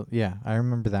 it was I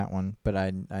remember that one, but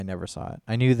I never saw it.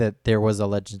 I knew that there was a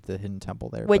Legend of the Hidden Temple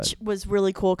there. Which was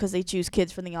really cool because they choose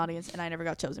kids from the audience, and I never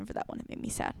got chosen for that one. It made me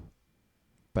sad.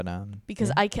 But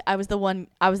Because yeah. I was the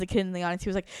kid in the audience who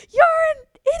was like, "You're an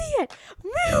idiot!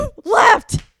 Move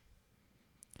left!"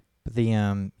 But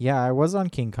I was on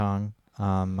King Kong.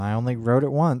 I only rode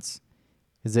it once,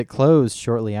 'cause it closed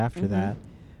shortly after Mhm. that.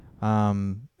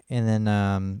 And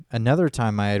then another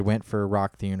time I had went for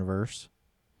Rock the Universe.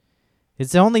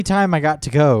 It's the only time I got to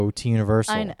go to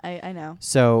Universal. I know.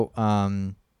 So,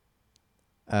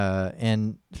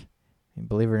 and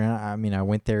believe it or not, I mean, I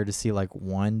went there to see like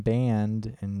one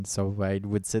band, and so I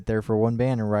would sit there for one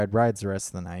band and ride rides the rest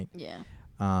of the night. Yeah.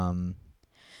 Um,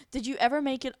 Did you ever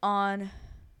make it on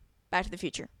Back to the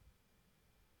Future?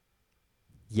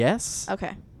 yes.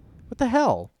 Okay. What the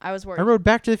hell? I was worried. I rode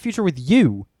Back to the Future with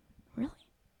you. Really?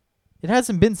 It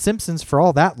hasn't been Simpsons for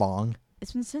all that long.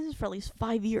 It's been Simpsons for at least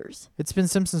 5 years. It's been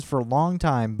Simpsons for a long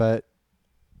time, but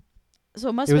So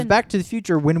it must it have was been Back to the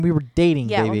Future when we were dating,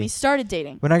 yeah, baby. when we started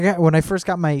dating. When I first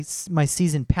got my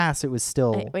season pass, it was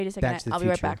still Hey, wait a second. Back to the I'll be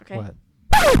Future. right back, okay? What?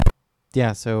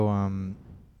 Yeah, so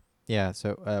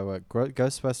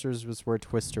Ghostbusters was where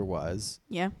Twister was,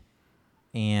 Yeah.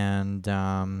 and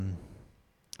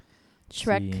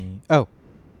Shrek. see- Oh,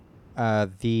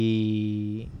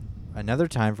 the another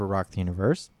time for Rock the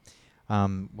Universe,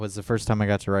 was the first time I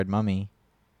got to ride Mummy,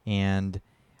 and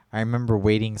I remember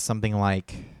waiting something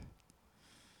like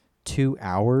 2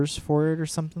 hours for it or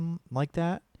something like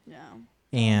that. No.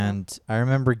 And I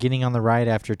remember getting on the ride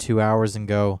after 2 hours and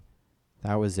go,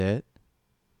 that was it.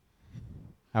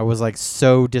 I was like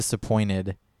so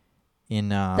disappointed in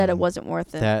that it wasn't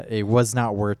worth it. that it was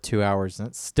not worth 2 hours, and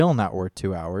it's still not worth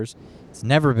 2 hours. It's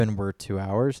never been worth 2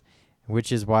 hours, which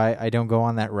is why I don't go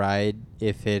on that ride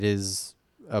if it is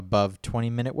above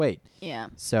 20-minute wait. Yeah.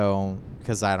 So,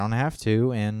 because I don't have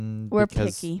to, and We're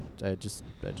because picky. I just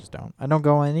don't. I don't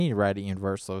go on any ride at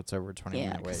Universal. It's over 20 Yeah,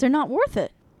 minute because wait, they're not worth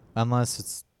it. unless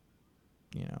it's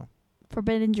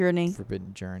Forbidden Journey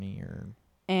Forbidden Journey or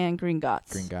and Green Gots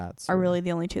Gringotts are or, really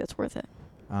the only two that's worth it.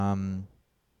 And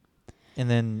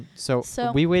then so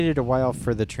So- we waited a while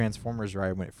for the Transformers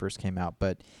ride when it first came out,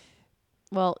 but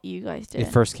Well, you guys did. it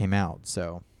first came out.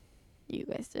 So, You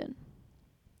guys did.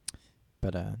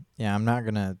 but yeah, I'm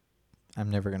never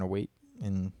gonna wait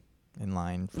in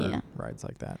line for Yeah. rides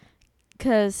like that.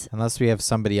 Because, Unless we have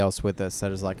somebody else with us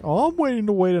that is like, oh, I'm waiting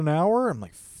to wait an hour. I'm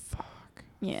like, fuck,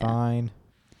 yeah. fine.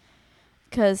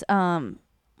 Because,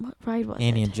 what ride was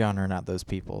Annie it? and John are not those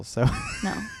people, so.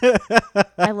 No.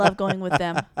 I love going with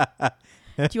them.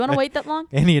 Do you want to wait that long?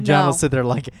 Annie and John will No. sit there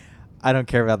like, I don't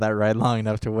care about that ride long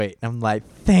enough to wait. I'm like,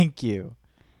 thank you.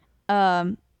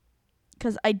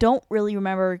 Because I don't really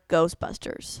remember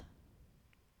Ghostbusters.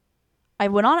 I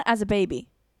went on it as a baby.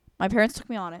 My parents took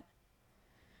me on it.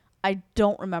 I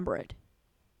don't remember it.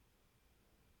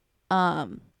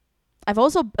 I've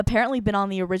also apparently been on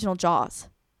the original Jaws.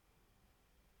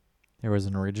 There was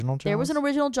an original Jaws? There was an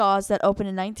original Jaws that opened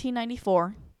in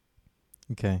 1994.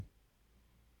 Okay.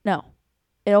 No.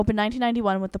 It opened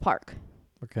 1991 with the park.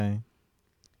 Okay.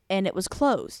 And it was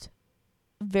closed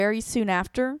very soon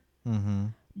after Mm-hmm.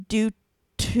 due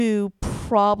to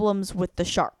problems with the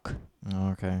shark. Oh,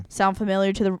 okay. Sound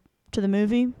familiar to the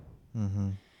movie? Mm-hmm.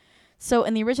 So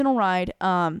in the original ride,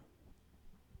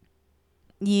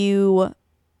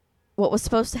 what was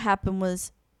supposed to happen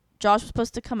was Josh was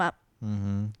supposed to come up,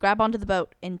 Mm-hmm. grab onto the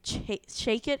boat, and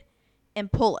shake it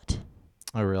and pull it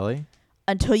Oh, really?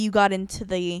 until you got into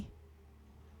the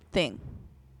thing.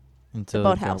 Into The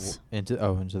boathouse. Into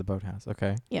the boathouse.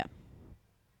 Okay.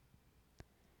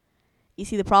 You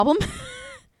see the problem?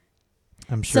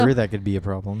 I'm sure So- that could be a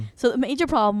problem. So the major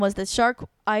problem was that shark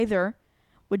either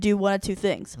would do one of two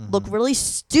things. Look Mhm. really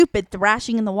stupid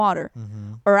thrashing in the water,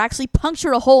 Mm-hmm. or actually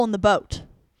puncture a hole in the boat.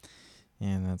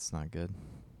 Yeah, that's not good.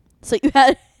 So you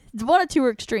had one or two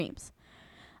extremes.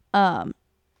 Neither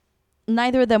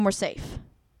of them were safe.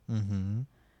 Mm-hmm.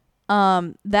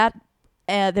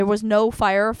 There was no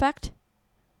fire effect.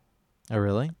 Oh,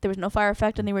 really? There was no fire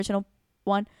effect in the original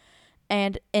one.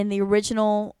 And in the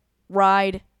original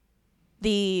ride,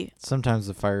 Sometimes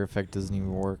the fire effect doesn't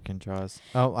even work in Jaws.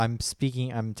 Oh, I'm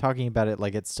talking about it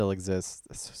like it still exists.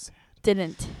 That's so sad.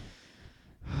 didn't.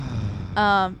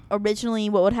 Originally,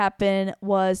 what would happen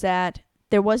was that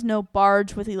there was no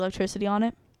barge with electricity on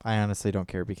it. I honestly don't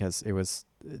care because it was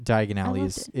Diagon Alley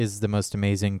loved is the most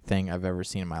amazing thing I've ever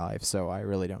seen in my life, so I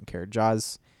really don't care.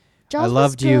 Jaws, Jaws I was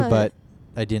loved you, good. but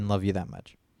I didn't love you that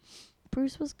much.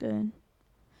 Bruce was good.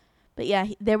 But yeah,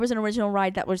 there was an original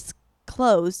ride that was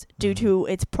closed due Mhm. to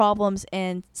its problems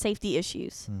and safety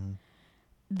issues Mm-hmm.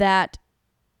 that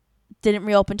didn't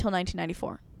reopen until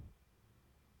 1994.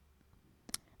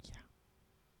 Yeah.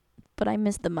 But I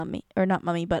missed the Mummy, or not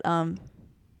Mummy, but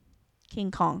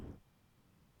King Kong.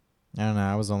 I don't know.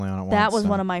 I was only on it once. That was so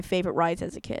one of my favorite rides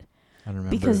as a kid I don't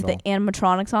remember because it the all.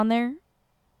 animatronics on there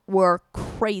were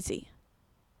crazy.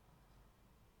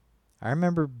 I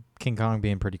remember King Kong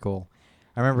being pretty cool.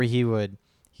 I remember he'd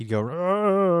go,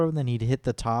 "Roar," and then he'd hit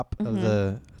the top of Mhm.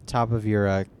 the top of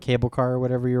your cable car or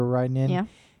whatever you were riding in. Yeah.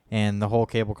 And the whole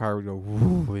cable car would go,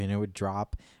 woo, and it would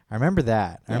drop. I remember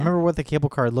that. I Yeah. remember what the cable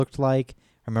car looked like.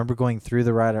 I remember going through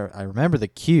the ride. I remember the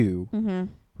queue,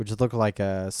 Mm-hmm. which looked like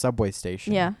a subway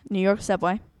station. Yeah, New York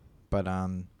subway. But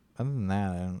other than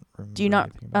that, I don't remember. Do you not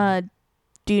anything about it.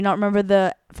 do you not remember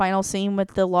the final scene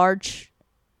with the large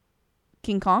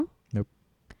King Kong? Nope.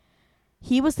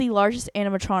 He was the largest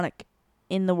animatronic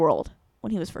in the world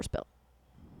when he was first built.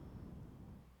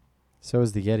 So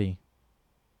is the Yeti.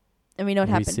 And we know what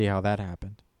We happened. see how that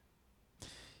happened.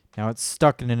 Now it's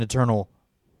stuck in an eternal.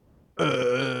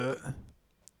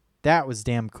 That was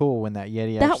damn cool when that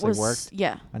Yeti That actually was worked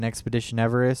yeah. on Expedition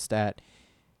Everest at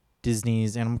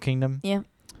Disney's Animal Kingdom. Yeah.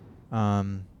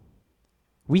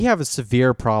 We have a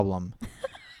severe problem.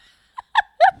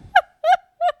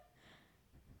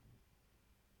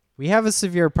 We have a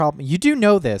severe problem. You do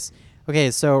know this.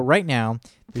 Okay, so right now,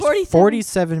 there's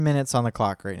 47 minutes on the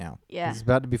clock right now. Yeah. It's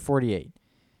about to be 48.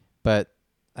 But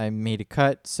I made a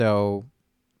cut, so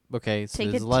okay, so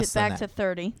Take there's it less than back that. to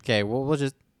 30. Okay, well we'll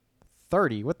just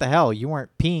 30. What the hell? You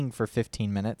weren't peeing for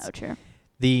 15 minutes. Oh, true.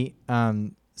 The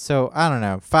so I don't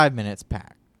know, 5 minutes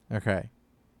pack. Okay.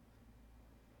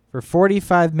 For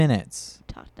 45 minutes,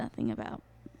 Talked nothing about.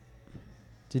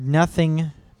 did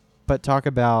nothing but talk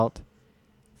about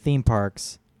theme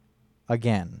parks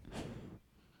again.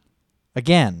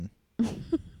 Again.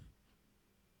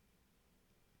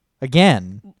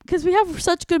 Again. Because we have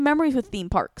such good memories with theme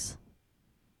parks.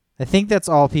 I think that's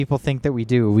all people think that we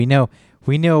do. We know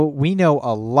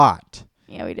a lot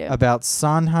Yeah, we do. about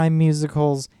Sondheim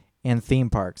musicals and theme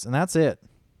parks, and that's it.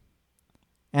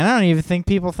 And I don't even think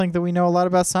people think that we know a lot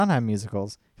about Sondheim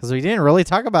musicals because we didn't really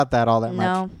talk about that all that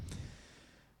much.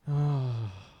 No.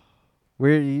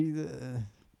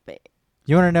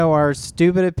 You want to know our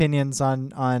stupid opinions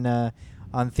on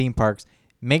theme parks?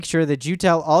 Make sure that you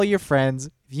tell all your friends.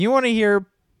 If you want to hear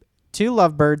two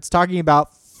lovebirds talking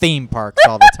about theme parks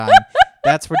all the time,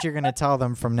 that's what you're going to tell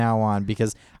them from now on,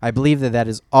 because I believe that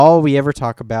is all we ever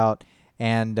talk about,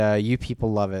 and you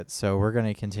people love it. So we're going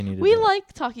to continue to We do it.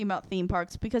 like talking about theme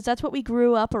parks because that's what we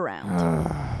grew up around.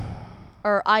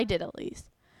 Or I did, at least.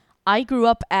 I grew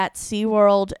up at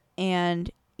SeaWorld and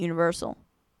Universal.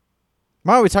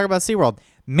 Why don't we talk about SeaWorld?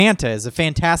 Manta is a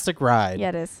fantastic ride. Yeah,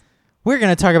 it is. We're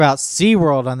going to talk about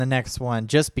SeaWorld on the next one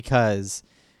just because.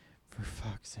 For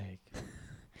fuck's sake.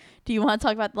 Do you want to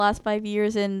talk about the last 5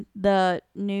 years in the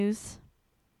news?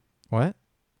 What?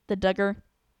 The Duggar?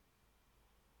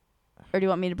 Or do you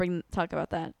want me to talk about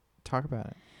that? Talk about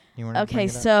it. You want to Okay,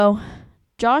 so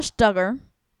Josh Duggar.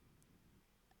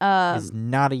 He's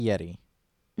not a Yeti.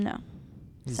 No.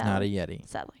 He's not a Yeti.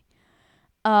 Sadly.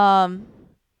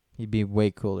 He'd be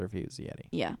way cooler if he was a Yeti.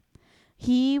 Yeah.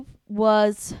 He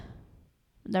was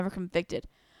never convicted,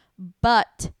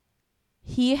 but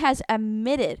he has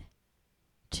admitted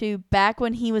to back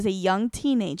when he was a young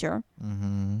teenager,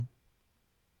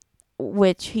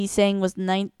 which he's saying was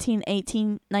 19,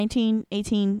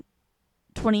 18,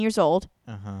 20 years old.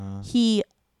 He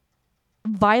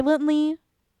violently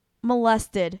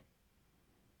molested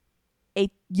a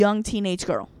young teenage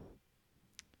girl.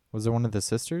 Was it one of the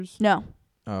sisters? No.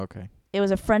 Oh, okay. It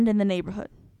was a friend in the neighborhood.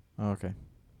 Oh, okay.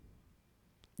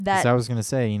 That I was going to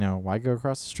say, why go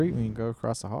across the street when you can go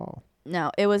across the hall?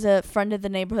 No, it was a friend in the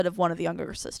neighborhood of one of the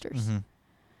younger sisters.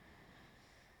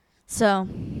 So,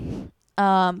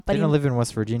 but they don't live in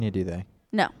West Virginia, do they?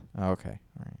 No. Oh, okay.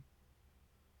 All right.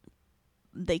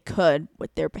 They could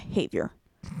with their behavior.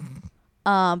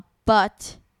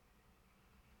 But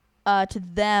to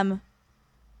them,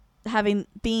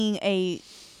 being a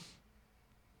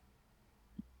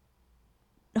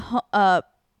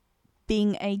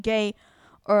gay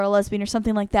or a lesbian or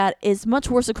something like that is much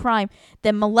worse a crime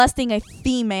than molesting a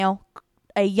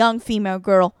young female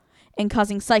girl and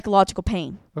causing psychological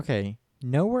pain. Okay.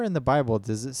 Nowhere in the Bible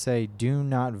does it say do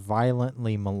not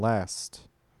violently molest.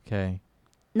 Okay.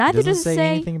 Neither does it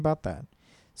say anything about that.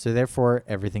 So therefore,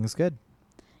 everything's good.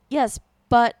 Yes,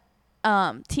 but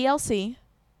TLC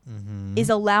is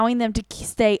allowing them to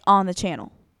stay on the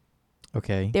channel.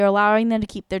 Okay. They're allowing them to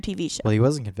keep their TV show. Well, he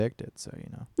wasn't convicted, so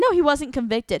No, he wasn't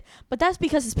convicted. But that's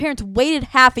because his parents waited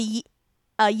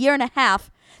a year and a half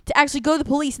to actually go to the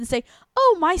police and say,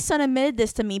 "Oh, my son admitted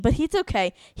this to me, but he's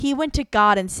okay. He went to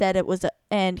God and said it was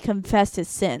and confessed his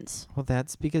sins." Well,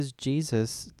 that's because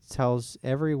Jesus tells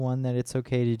everyone that it's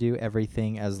okay to do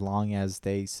everything as long as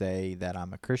they say that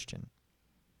I'm a Christian.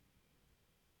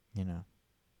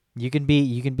 You can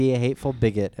be a hateful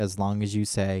bigot as long as you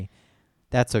say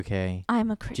that's okay. I'm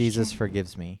a Christian. Jesus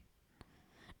forgives me.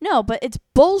 No, but it's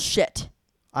bullshit.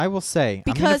 I will say,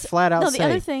 Because I'm going to flat out the say,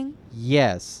 other thing,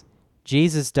 yes,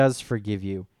 Jesus does forgive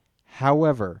you.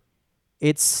 However,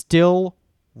 it's still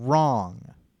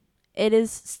wrong.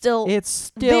 it's still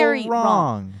very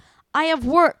wrong. I have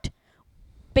worked,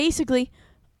 basically,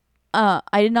 I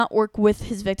did not work with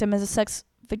his victim as a sex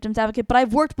victims advocate, but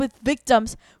I've worked with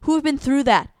victims who have been through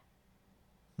that.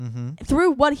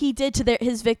 Through what he did to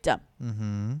his victim.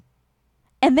 And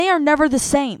they are never the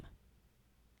same.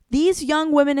 These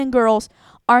young women and girls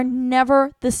are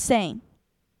never the same.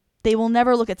 They will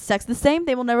never look at sex the same.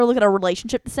 They will never look at a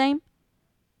relationship the same.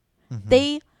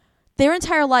 Their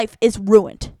entire life is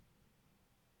ruined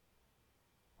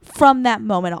from that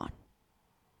moment on.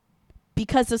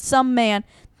 Because of some man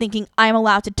thinking, I'm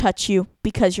allowed to touch you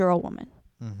because you're a woman.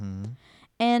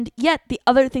 And yet, the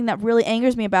other thing that really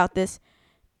angers me about this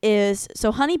is,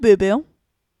 so Honey Boo Boo,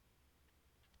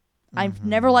 I've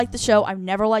never liked the show. I've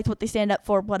never liked what they stand up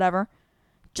for, whatever.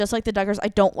 Just like the Duggars, I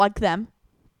don't like them.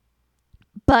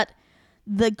 But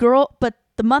the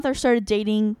mother started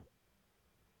dating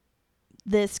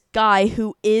this guy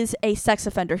who is a sex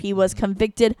offender. He was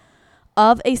convicted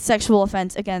of a sexual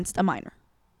offense against a minor.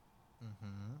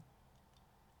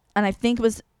 And I think it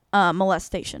was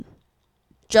molestation.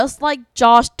 Just like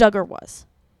Josh Duggar was.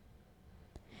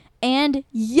 And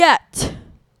yet,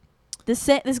 this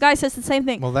guy says the same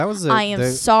thing. Well, that was I am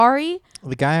sorry.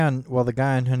 The guy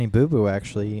on Honey Boo Boo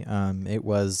actually, it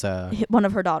was one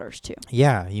of her daughters too.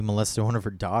 Yeah, he molested one of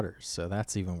her daughters, so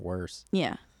that's even worse.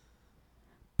 Yeah.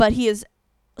 But he has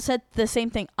said the same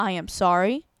thing. I am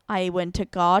sorry. I went to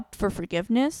God for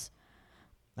forgiveness.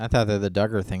 I thought that the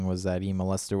Duggar thing was that he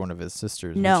molested one of his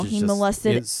sisters. No, he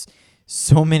molested. It's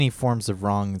so many forms of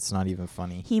wrong. It's not even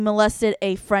funny. He molested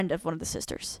a friend of one of the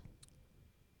sisters.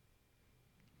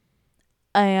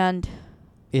 And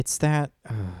it's that.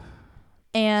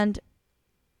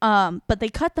 But they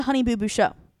cut the Honey Boo Boo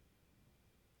show.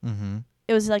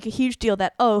 It was like a huge deal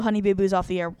that, Honey Boo Boo's off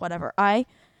the air, whatever. I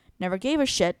never gave a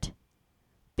shit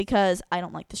because I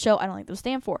don't like the show. I don't like what they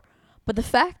stand for. But the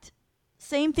fact,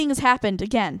 same thing has happened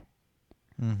again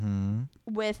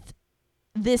with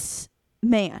this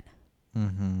man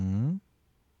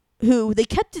who they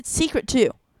kept it secret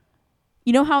too.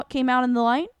 You know how it came out in the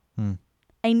light?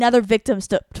 Another victim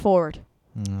stepped forward.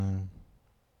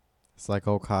 It's like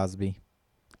old Cosby.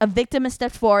 A victim has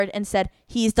stepped forward and said,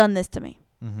 he's done this to me.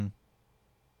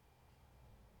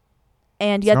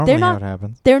 And yet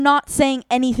they're not saying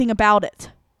anything about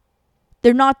it.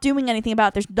 they're not doing anything about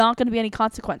it. There's not going to be any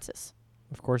consequences.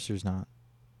 Of course there's not.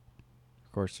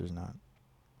 Of course there's not.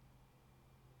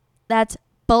 That's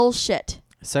bullshit.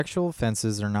 Sexual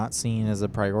offenses are not seen as a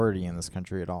priority in this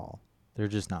country at all. They're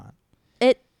just not.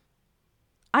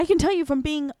 I can tell you from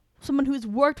being someone who's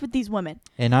worked with these women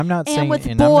And I'm not and saying with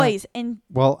and boys and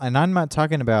and I'm not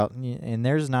talking about, and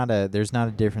there's not a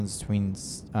difference between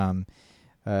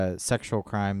sexual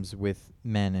crimes with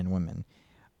men and women,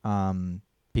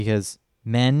 because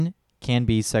men can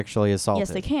be sexually assaulted.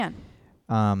 yes, they can.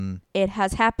 Um, It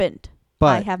has happened.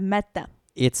 but I have met them.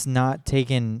 it's not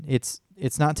taken. It's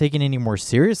not taken any more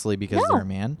seriously because No. they're a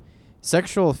man.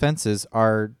 Sexual offenses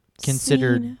are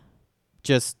considered Seen,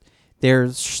 just they're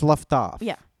sloughed off.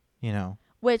 Yeah. You know.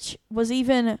 which was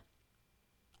even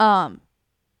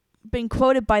been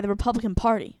quoted by the Republican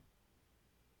Party.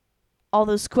 All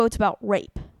those quotes about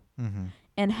rape Mm-hmm.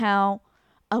 and how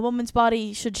a woman's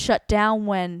body should shut down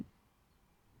when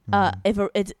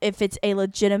if it's a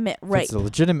legitimate If rape. it's a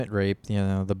legitimate rape,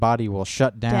 the body will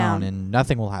shut down and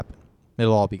nothing will happen.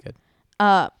 It'll all be good.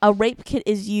 A rape kit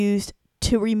is used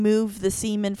to remove the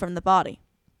semen from the body.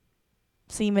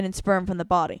 Semen and sperm from the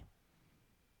body.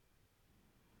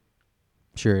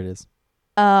 Sure it is.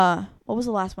 What was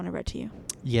the last one I read to you?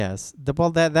 Yes.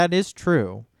 That is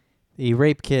true. The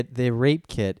rape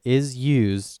kit is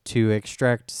used to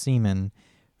extract semen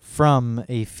from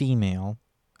a female.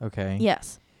 Okay.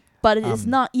 Yes. But it is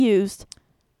not used.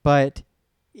 But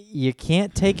you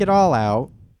can't take it all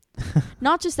out.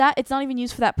 Not just that, it's not even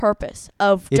used for that purpose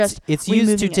of just it's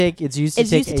used to removing it. take it's used to It's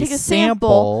take used to take a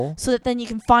sample so that then you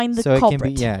can find the so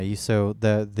culprit. it can be so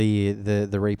the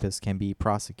rapist can be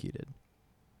prosecuted.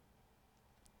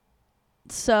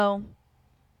 So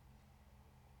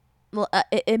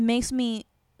it makes me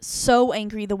so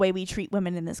angry the way we treat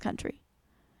women in this country,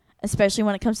 especially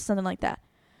when it comes to something like that.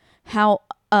 How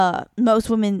most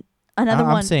women,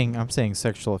 I'm saying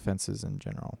sexual offenses in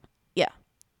general.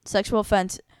 Sexual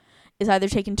offense is either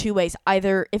taken two ways.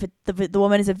 Either if the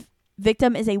woman is a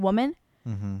victim is a woman,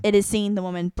 Mm-hmm. it is seen the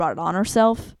woman brought it on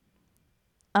herself.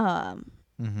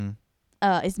 Mm-hmm.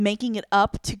 Is making it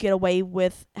up to get away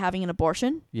with having an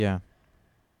abortion. Yeah.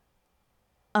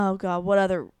 Oh God, what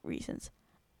other reasons?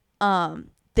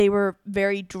 They were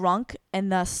very drunk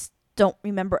and thus don't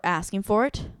remember asking for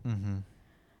it. Mm-hmm.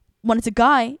 When it's a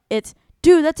guy, it's,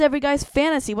 dude, that's every guy's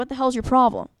fantasy. What the hell's your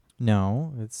problem?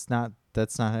 No, it's not.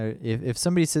 That's not how. If a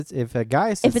guy sits If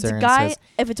it's there a guy, and says,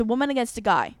 if it's a woman against a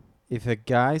guy. if a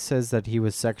guy says that he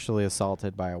was sexually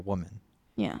assaulted by a woman,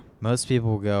 Yeah. most people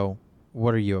will go,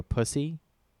 "What are you, a pussy?"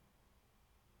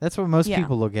 That's what most Yeah.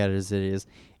 people look at it as it is,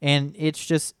 and it's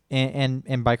just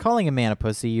and by calling a man a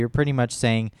pussy, you're pretty much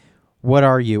saying, "What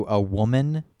are you, a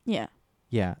woman?" Yeah.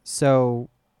 Yeah. So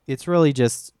it's really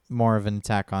just more of an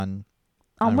attack on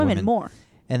Women more.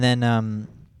 And then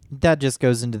that just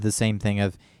goes into the same thing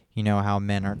of, how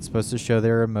men aren't supposed to show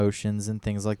their emotions and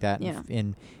things like that. Yeah.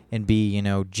 And be,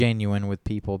 genuine with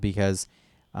people because,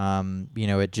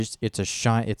 it's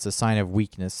a sign of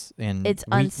weakness. And It's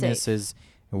unsafe.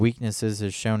 weaknesses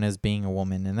is shown as being a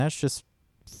woman. And that's just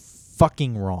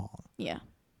fucking wrong. Yeah.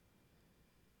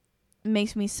 It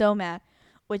makes me so mad,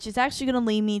 which is actually going to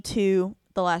lead me to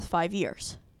the last 5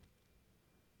 years.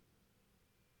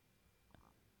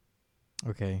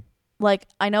 Okay. Like,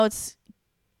 I know it's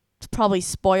probably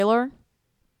spoiler,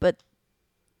 but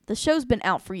the show's been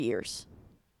out for years.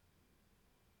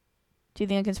 Do you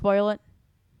think I can spoil it?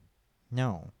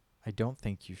 No, I don't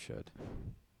think you should.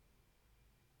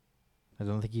 I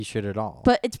don't think you should at all.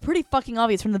 But it's pretty fucking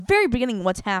obvious from the very beginning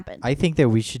what's happened. I think that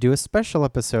we should do a special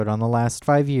episode on the last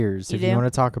 5 years You if do? you want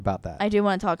to talk about that. I do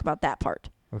want to talk about that part.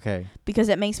 Okay. Because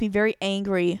it makes me very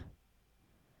angry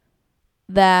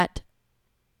that...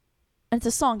 And it's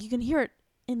a song. You can hear it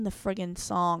in the friggin'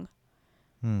 song.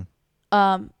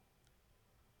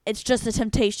 It's just a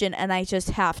temptation, and I just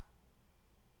have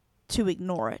to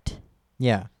ignore it.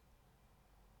 Yeah.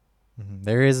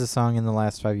 There is a song in the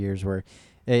last 5 years where,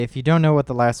 if you don't know what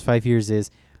the last 5 years is,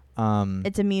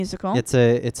 it's a musical. It's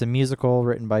a musical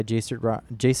written by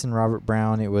Jason Robert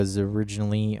Brown. It was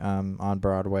originally on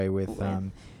Broadway with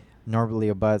Norbert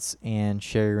Leo Butz and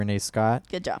Sherry Renee Scott.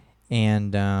 Good job.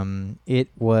 And it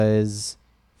was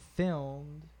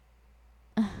filmed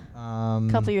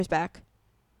Couple years back.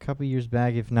 Couple years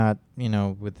back, if not,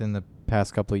 within the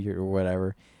past couple of years or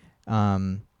whatever.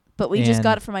 But we just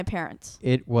got it from my parents.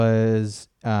 It was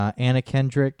Anna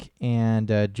Kendrick and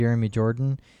Jeremy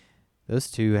Jordan.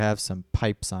 Those two have some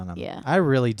pipes on them. Yeah. I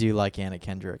really do like Anna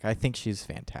Kendrick. I think she's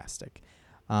fantastic.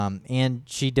 And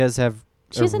she does have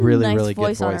She has a really, nice really good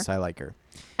voice on voice. her. I like her.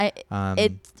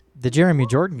 The The Jeremy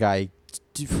Jordan guy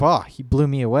he blew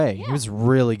me away. He Yeah. was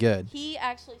really good. He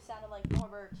actually sounded like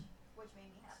Norbert, which made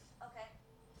me happy. Okay.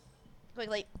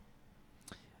 Quickly.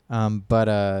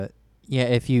 But yeah,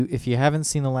 if you haven't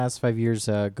seen the last 5 years,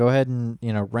 go ahead and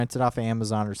rent it off of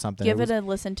Amazon or something. Give it was a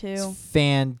listen to. It's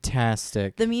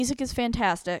fantastic. The music is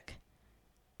fantastic,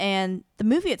 and the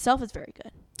movie itself is very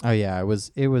good. Oh yeah, it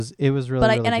was really But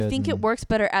really good. I think it works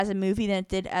better as a movie than it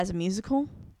did as a musical.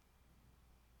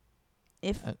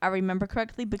 If I remember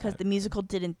correctly, because the musical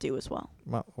didn't do as well.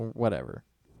 Well, whatever.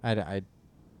 The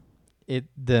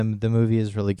movie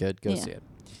is really good. Go Yeah. see it.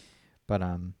 But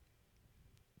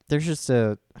there's just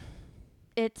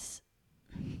It's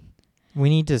we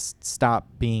need to stop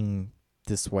being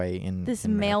this way in this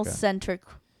in America. male-centric.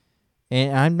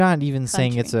 And I'm not even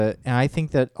saying it's country. and I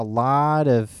think that a lot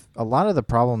of the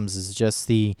problems is just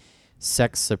the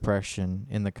sex suppression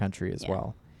in the country as Yeah.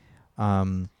 well.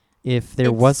 If there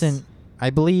It's- wasn't, I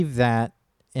believe that,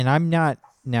 and I'm not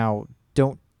now.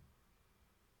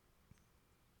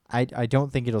 I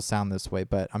don't think it'll sound this way,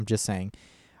 but I'm just saying,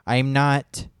 I'm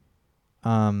not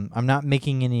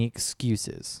making any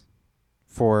excuses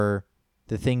for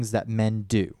the things that men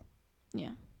do.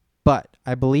 Yeah. But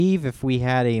I believe if we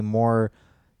had a more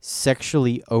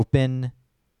sexually open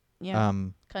Yeah.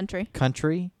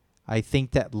 Country. I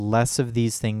think that less of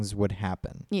these things would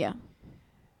happen. Yeah.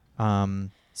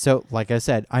 So like I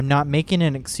said, I'm not making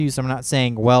an excuse. I'm not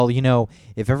saying, well,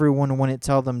 if everyone wouldn't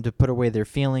tell them to put away their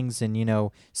feelings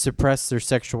and, suppress their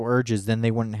sexual urges, then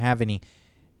they wouldn't have any.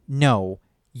 No,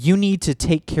 you need to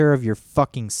take care of your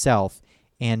fucking self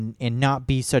and not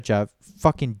be such a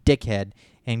fucking dickhead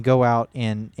and go out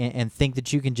and think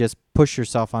that you can just push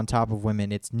yourself on top of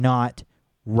women. It's not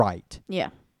right. Yeah.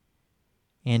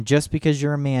 And just because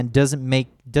you're a man doesn't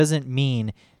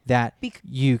mean that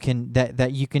you can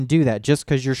that you can do that. Just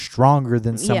because you're stronger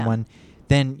than someone,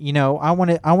 then I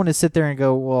want to sit there and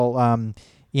go, well,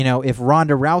 if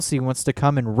Ronda Rousey wants to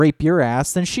come and rape your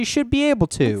ass, then she should be able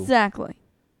to. Exactly.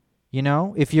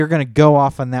 If you're gonna go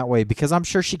off on that way, because I'm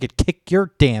sure she could kick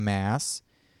your damn ass.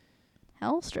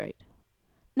 Hell straight.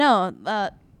 No,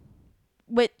 but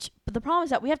the problem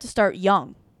is that we have to start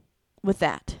young with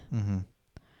that. Mm-hmm.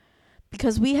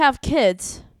 Because we have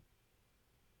kids,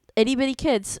 itty bitty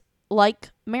kids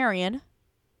like Marion,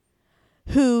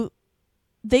 who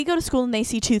they go to school and they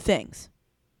see two things.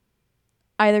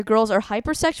 Either girls are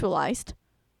hypersexualized,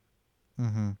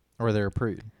 Mm-hmm. Or they're a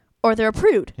prude. or they're a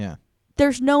prude. Yeah.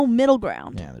 There's no middle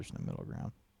ground. Yeah, there's no middle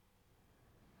ground.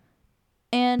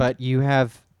 And But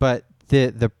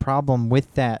the problem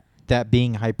with that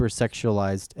being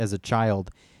hypersexualized as a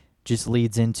child just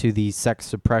leads into the sex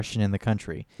suppression in the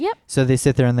country. Yep. So they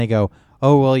sit there and they go,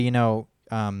 oh, well,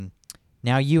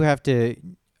 now you have to,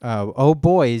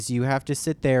 boys, you have to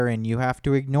sit there and you have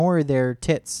to ignore their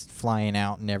tits flying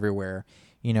out and everywhere,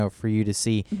 for you to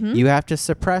see. Mhm. You have to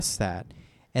suppress that.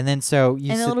 And then so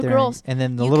you And the sit little there girls- and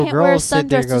then the you little can't wear a girls sit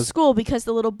there sundress and to goes, school because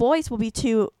the little boys will be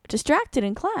too distracted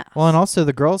in class. well, and also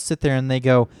the girls sit there and they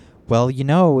go, well,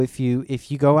 if you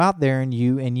go out there and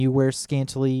you wear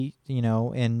scantily,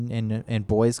 and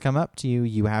boys come up to you,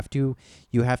 you have to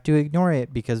ignore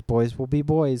it because boys will be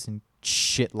boys and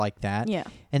shit like that. Yeah.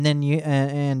 And then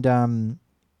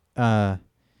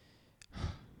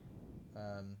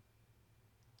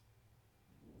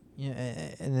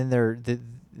and then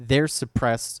they're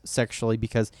suppressed sexually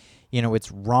because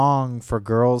it's wrong for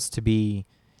girls to be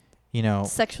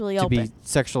Sexually to open. be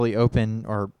sexually open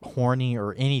or horny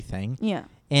or anything. Yeah.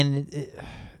 And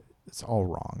it's all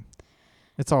wrong.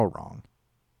 It's all wrong.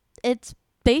 It's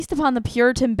based upon the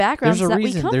Puritan backgrounds There's a that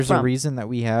reason. we come There's from. a reason that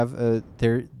we have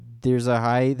there's a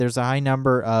high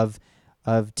number of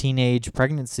teenage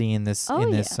pregnancy in this Oh,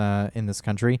 in this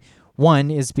country.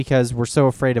 One is because we're so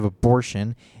afraid of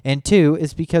abortion, and two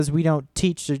is because we don't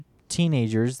teach the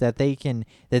teenagers that they can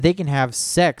have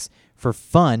sex for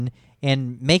fun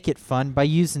and make it fun by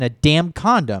using a damn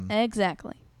condom.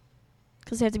 Exactly.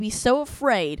 Because they have to be so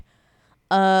afraid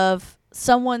of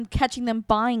someone catching them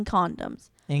buying condoms.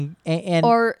 And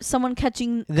Or someone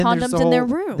catching then there's condoms the in their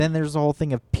whole- room. Then there's the whole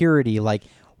thing of purity. Like,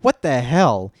 what the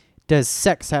hell does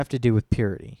sex have to do with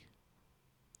purity?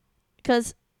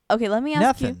 Because, okay, let me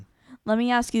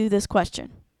ask you this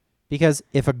question. Because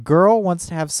if a girl wants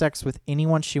to have sex with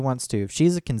anyone she wants to, if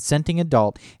she's a consenting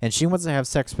adult and she wants to have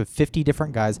sex with 50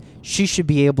 different guys, she should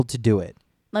be able to do it.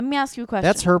 Let me ask you a question.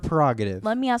 That's her prerogative.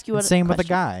 Let me ask you And what. same with a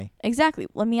question. guy. Exactly.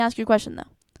 Let me ask you a question though.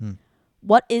 Hmm.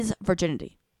 What is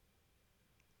virginity?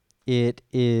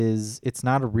 It's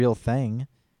not a real thing.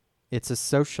 It's a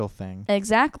social thing.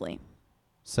 Exactly.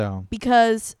 So,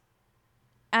 Because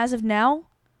as of now,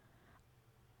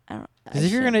 I don't. because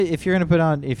if you're gonna put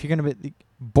on, if you're gonna be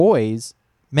boys,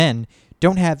 men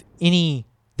don't have any.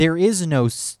 There is no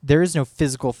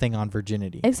physical thing on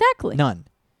virginity. Exactly. None.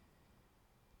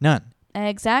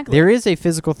 Exactly. There is a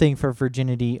physical thing for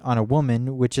virginity on a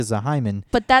woman, which is a hymen.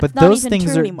 But that's But not those even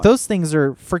things true are anymore. those things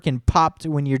are freaking popped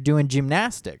when you're doing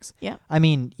gymnastics. Yeah. I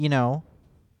mean,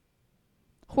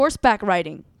 Horseback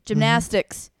riding,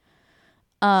 gymnastics,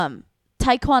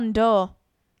 taekwondo.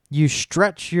 you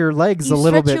stretch your legs You a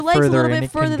little stretch bit your legs further a little and bit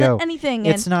it further can go. than anything.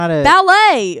 It's and not a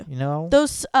ballet.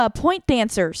 those Those point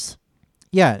dancers.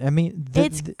 Yeah, I mean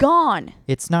It's gone.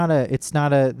 it's not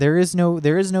a there is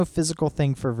no physical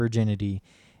thing for virginity,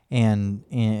 and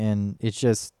it's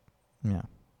just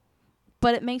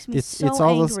But it makes me it's so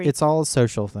all angry it's all a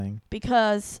social thing.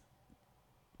 because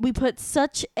we put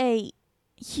such a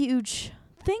huge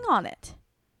thing on it.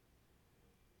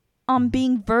 On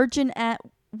being virgin at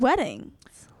weddings.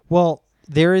 Well,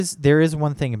 there is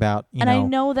one thing about I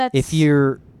know that's if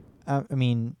you're I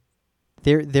mean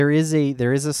there is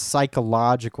a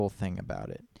psychological thing about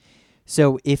it.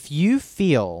 So if you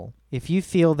feel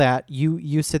that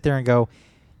you sit there and go,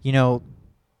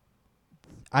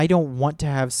 I don't want to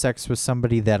have sex with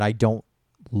somebody that I don't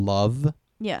love.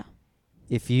 Yeah.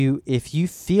 If you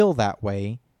feel that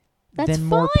way, That's then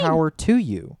more fine. power to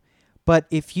you. But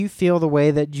if you feel the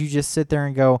way that you just sit there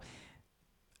and go,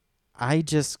 I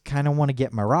just kind of want to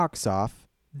get my rocks off,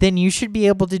 then you should be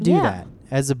able to do that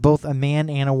as both a man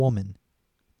and a woman.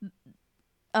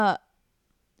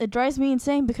 It drives me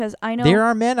insane because I know There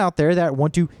are men out there that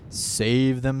want to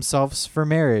save themselves for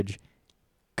marriage.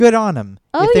 Good on them.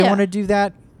 Oh, if they yeah. want to do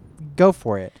that, go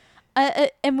for it.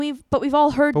 and we've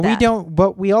all heard But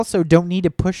that. we also don't need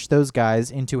to push those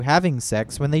guys into having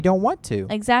sex when they don't want to.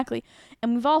 Exactly.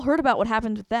 And we've all heard about what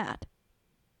happens with that.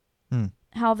 Hmm.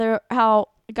 How a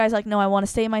guy's like, no, I want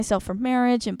to save myself for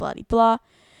marriage and blah, blah, blah.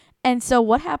 And so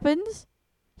what happens?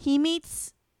 He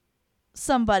meets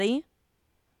somebody,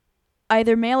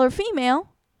 either male or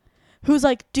female, who's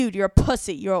like, dude, you're a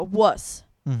pussy. You're a wuss.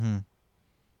 Mm-hmm.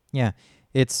 Yeah.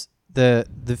 It's the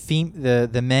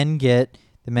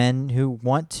men who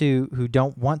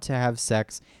don't want to have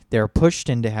sex, they're pushed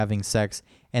into having sex,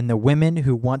 and the women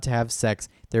who want to have sex,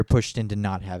 they're pushed into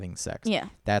not having sex. Yeah.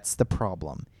 That's the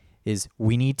problem. Is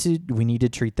we need to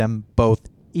treat them both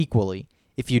equally.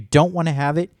 If you don't want to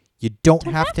have it, you don't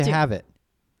have to have it.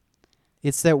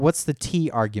 It's that what's the tea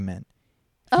argument?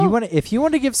 If you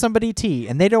want to give somebody tea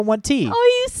and they don't want tea,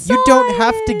 you don't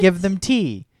have to give them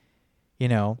tea.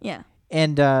 Yeah.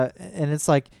 And it's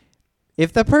like,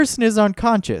 if the person is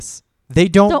unconscious, they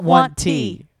don't want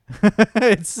tea.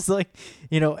 It's just like,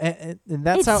 and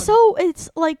that's it's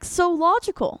like so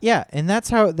logical. Yeah, and that's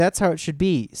how it should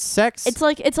be. Sex. It's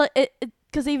like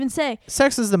because they even say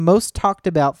sex is the most talked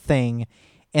about thing,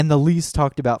 and the least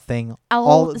talked about thing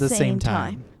all at the same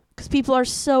time. Because people are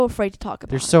so afraid to talk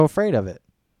about They're it. so afraid of it.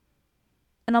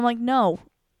 And I'm like, no,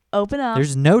 open up.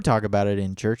 There's no talk about it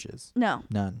in churches. No.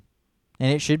 None.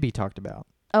 And it should be talked about.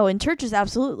 Oh, in churches,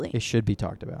 absolutely. It should be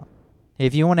talked about.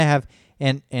 If you want to have,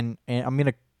 and I'm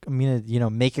gonna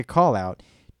make a call out.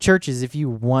 Churches, if you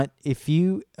want to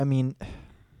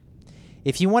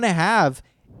have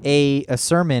a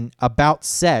sermon about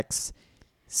sex,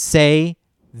 say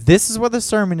this is what the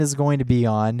sermon is going to be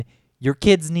on. Your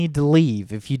kids need to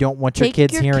leave if you don't want your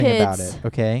kids hearing about it.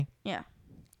 Okay. Yeah.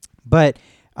 But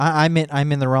I'm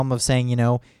in the realm of saying,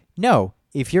 no.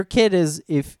 If your kid is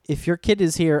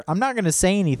here, I'm not going to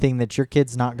say anything that your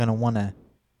kid's not going to want to.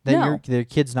 Their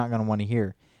kid's not going to want to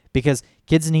hear, because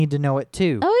kids need to know it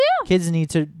too. Oh yeah. Kids need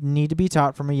to be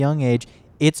taught from a young age.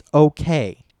 It's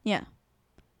okay. Yeah.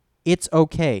 It's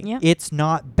okay. Yeah. It's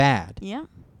not bad. Yeah.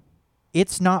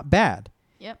 It's not bad.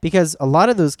 Yep. Because a lot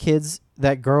of those kids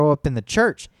that grow up in the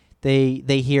church, they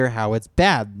hear how it's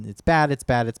bad. It's bad. It's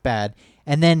bad. It's bad.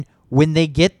 And then when they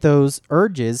get those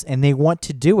urges and they want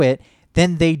to do it,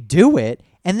 then they do it,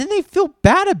 and then they feel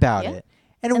bad about it.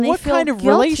 And what kind of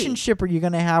relationship are you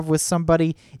going to have with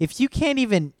somebody if you can't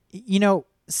even,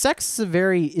 sex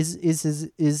is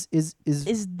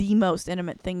is the most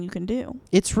intimate thing you can do.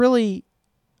 It's really,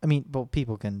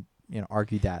 people can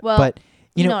argue that, well, but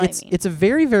it's it's a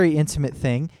very, very intimate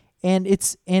thing, and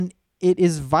it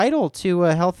is vital to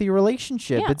a healthy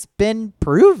relationship. Yeah. It's been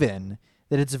proven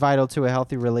that it's vital to a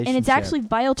healthy relationship, and it's actually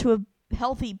vital to a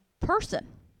healthy person.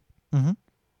 Mm-hmm.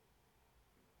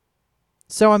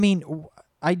 So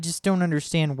I just don't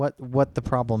understand what the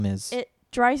problem is. It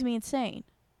drives me insane.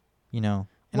 And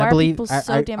why I believe are people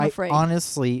so damn afraid?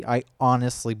 I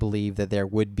honestly believe that there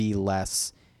would be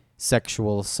less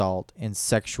sexual assault and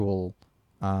sexual,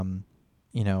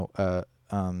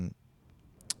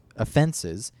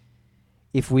 offenses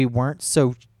if we weren't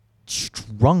so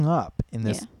strung up in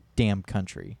this damn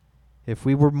country. If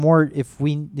we were more, if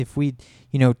we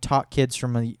taught kids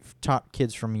from a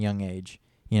young age,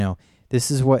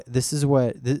 this is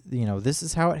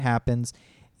how it happens,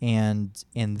 and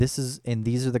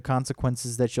these are the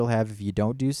consequences that you'll have if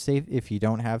you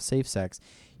don't have safe sex.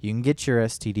 You can get your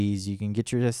STDs, you can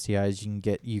get your STIs,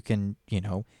 you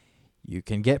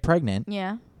can get pregnant.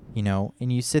 Yeah.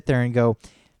 And you sit there and go,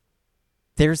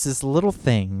 there's this little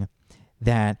thing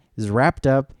that is wrapped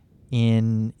up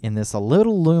in this a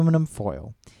little aluminum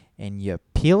foil, and you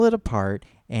peel it apart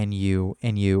and you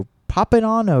pop it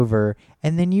on over,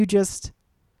 and then you just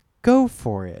go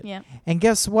for it. Yeah. And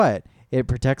guess what? It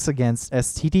protects against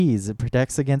STDs. It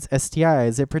protects against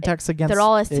STIs. It protects against... They're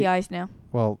all STIs now.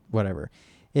 Well, whatever.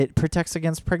 It protects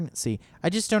against pregnancy. I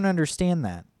just don't understand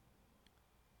that.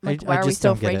 Like, I why are we just so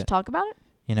don't get afraid to it. talk about it?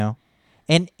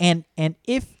 And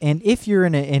if you're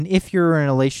in a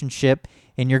relationship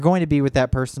and you're going to be with that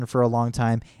person for a long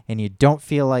time, and you don't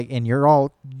feel like, and you're all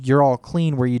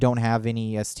clean where you don't have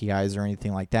any STIs or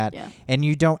anything like that, Yeah. and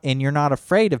you're not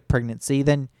afraid of pregnancy,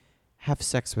 then have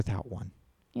sex without one.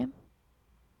 Yeah.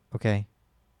 Okay.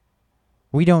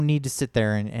 We don't need to sit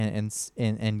there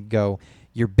and go,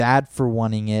 you're bad for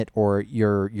wanting it, or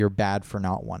you're bad for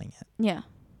not wanting it. Yeah.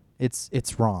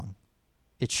 It's wrong.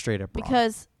 It's straight up wrong.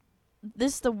 Because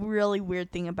this is the really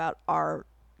weird thing about our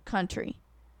country.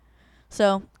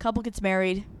 So, couple gets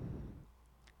married.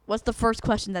 What's the first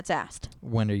question that's asked?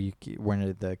 When are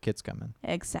the kids coming?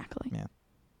 Exactly. Yeah.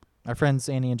 Our friends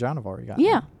Annie and John have already got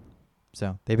Yeah. married.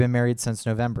 So they've been married since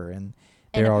November, and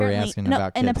they're already asking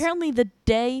about kids. And apparently the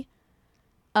day,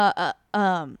 as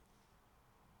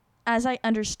I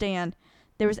understand,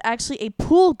 there was actually a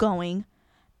pool going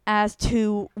as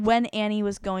to when Annie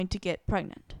was going to get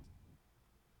pregnant.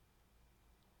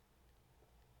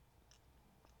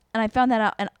 And I found that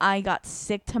out, and I got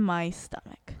sick to my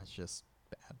stomach. That's just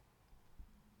bad.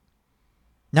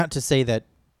 Not to say that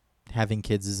having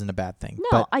kids isn't a bad thing. No,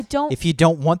 but I don't. if you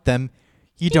don't want them,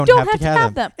 you don't have to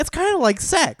have them. It's kind of like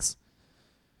sex.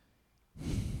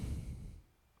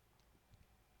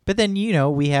 But then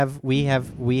we have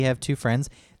two friends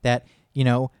that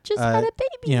just had a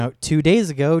baby. 2 days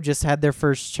ago just had their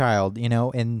first child.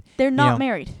 And they're not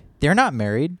married. They're not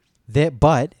married.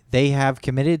 But they have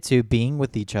committed to being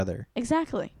with each other.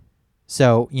 Exactly.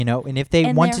 So and if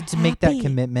they wanted to make that happy.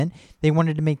 commitment, they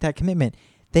wanted to make that commitment.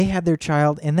 They had their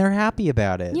child, and they're happy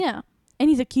about it. Yeah, and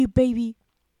he's a cute baby.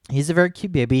 He's a very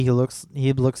cute baby. He looks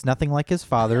nothing like his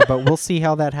father, but we'll see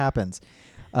how that happens.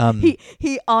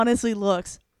 He honestly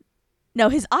looks. No,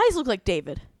 his eyes look like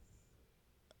David.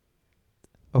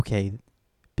 Okay,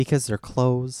 because they're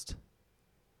closed.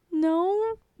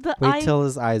 No, Wait till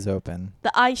his eyes open.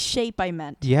 The eye shape I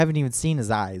meant. You haven't even seen his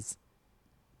eyes.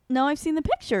 No, I've seen the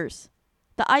pictures.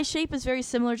 The eye shape is very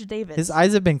similar to David's. His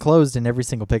eyes have been closed in every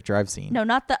single picture I've seen. No,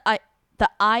 not the eye. The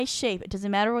eye shape. It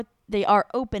doesn't matter what they are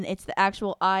open. It's the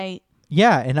actual eye.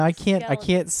 Yeah, and I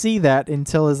can't see that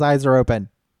until his eyes are open.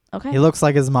 Okay. He looks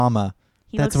like his mama.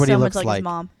 That's what so he looks much like his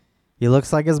mom. He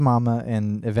looks like his mama,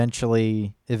 and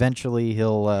eventually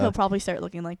he'll probably start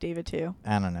looking like David too.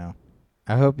 I don't know.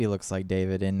 I hope he looks like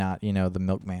David and not, the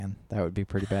milkman. That would be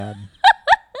pretty bad.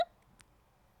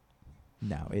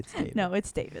 No, it's David. No,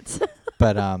 it's David's.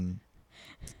 But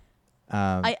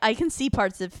I can see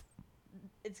parts of.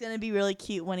 It's gonna be really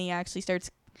cute when he actually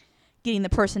starts getting the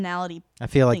personality. I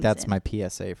feel like that's my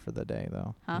PSA for the day,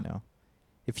 though. Huh?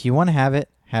 If you want to have it,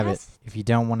 have Yes. it. If you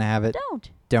don't want to have it,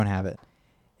 don't have it.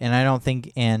 And I don't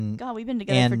think God, we've been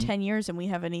together for 10 years and we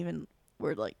haven't even.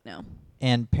 We're like no.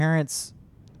 And parents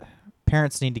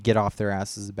need to get off their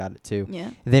asses about it too.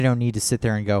 Yeah. They don't need to sit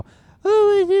there and go,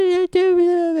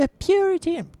 "Oh,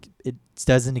 purity." It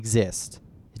doesn't exist.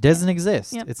 It doesn't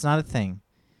exist. Yep. It's not a thing.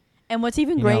 And what's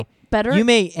even better? You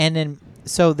may, and then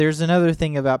so there's another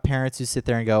thing about parents who sit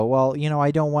there and go, "Well,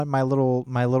 I don't want my little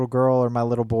girl or my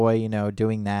little boy,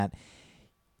 doing that."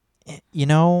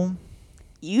 You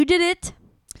did it.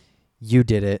 You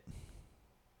did it.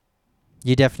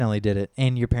 You definitely did it,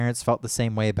 and your parents felt the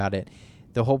same way about it.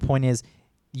 The whole point is,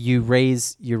 you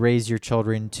raise your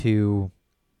children to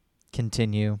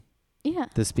continue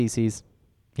the species.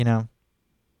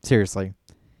 Seriously.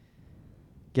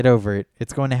 Get over it.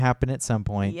 It's going to happen at some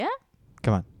point. Yeah.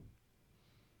 Come on.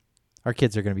 Our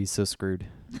kids are going to be so screwed.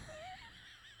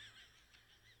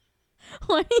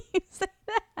 Why do you say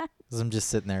that? 'Cause I'm just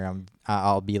sitting there.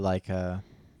 I'll be like,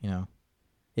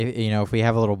 if we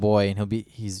have a little boy and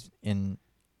he's in,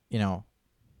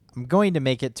 I'm going to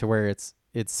make it to where it's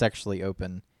sexually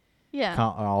open. Yeah.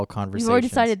 All conversations. We've already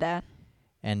decided that.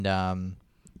 And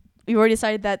we've already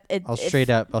decided that I'll straight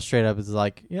up is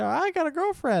like, I got a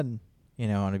girlfriend,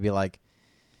 and I'd be like,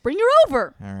 Bring her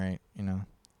over. All right,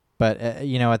 But,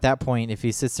 at that point, if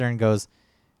he sits there and goes,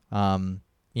 I'm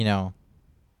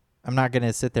not going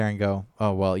to sit there and go,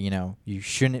 oh, well, you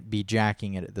shouldn't be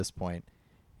jacking it at this point.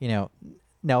 No.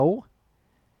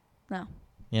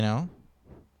 No.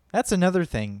 That's another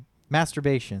thing.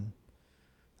 Masturbation.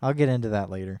 I'll get into that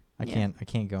later. I Yeah.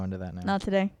 can't go into that now. Not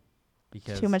today.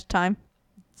 because Too much time.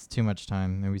 It's too much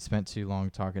time, and we spent too long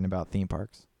talking about theme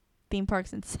parks. Theme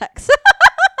parks and sex.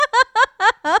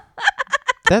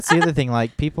 That's the other thing.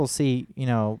 Like, people see,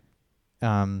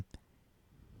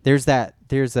 there's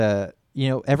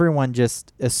everyone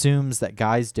just assumes that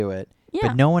guys do it, Yeah.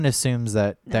 but no one assumes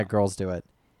that No. girls do it.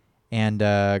 And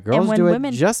girls when do it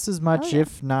women- just as much, yeah.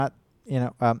 if not,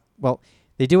 well,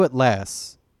 they do it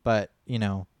less, but,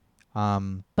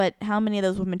 But how many of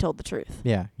those women told the truth?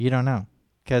 yeah, you don't know.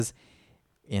 Because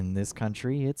in this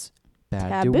country, it's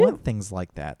bad to Taboo. want things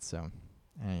like that. So,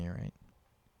 you're right.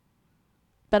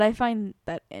 But I find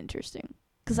that interesting.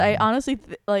 Because I honestly,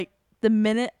 the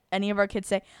minute any of our kids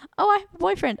say, oh, I have a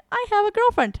boyfriend, I have a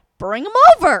girlfriend, bring them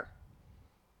over.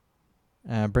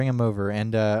 Bring them over.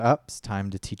 And it's time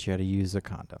to teach you how to use a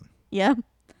condom. Yeah.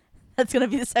 That's going to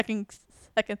be the second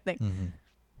thing. Mm-hmm.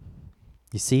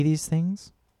 You see these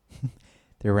things?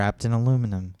 They're wrapped in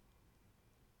aluminum.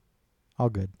 All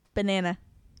good. Banana.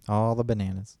 All the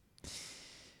bananas.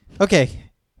 Okay.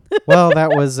 Well,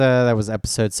 that was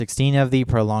episode 16 of the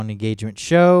Prolonged Engagement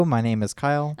Show. My name is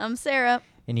Kyle, I'm Sarah.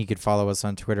 and you could follow us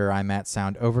on Twitter. I'm at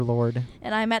Sound Overlord.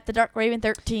 And I'm at the Dark Raven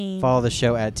 13. Follow the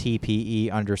show at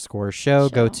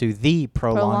TPE_show. Go to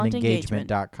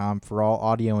theprolongedengagement.com for all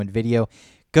audio and video.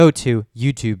 Go to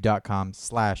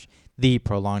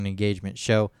youtube.com/theprolongedengagement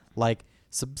show. Like,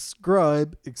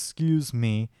 subscribe, excuse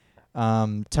me.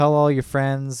 Tell all your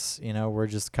friends, we're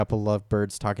just a couple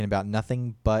lovebirds talking about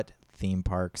nothing but theme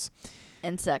parks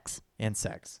And sex. and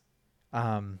sex.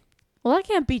 Well, that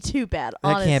can't be too bad, That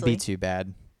honestly. can't be too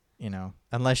bad,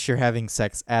 unless you're having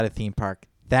sex at a theme park.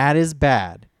 That is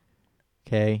bad.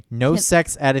 Okay? No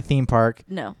sex at a theme park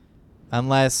No.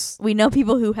 unless We know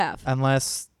people who have.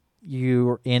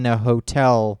 you're in a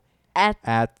hotel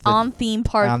On theme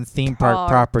park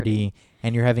property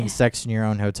and you're having sex in your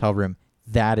own hotel room.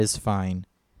 That is fine.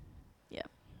 Yeah.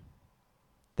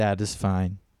 That is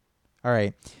fine. All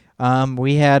right.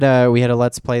 We had a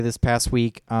Let's Play this past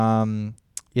week.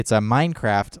 It's a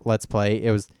Minecraft Let's Play.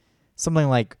 It was something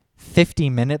like 50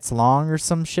 minutes long or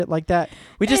some shit like that.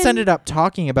 We just And- ended up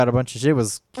talking about a bunch of shit. It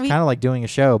was kind of like doing a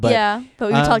show, but yeah, but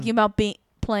we were talking about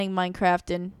playing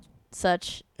Minecraft and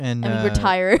such. and We were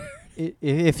tired.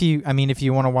 if you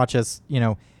want to watch us,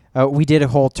 we did a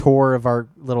whole tour of our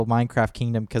little Minecraft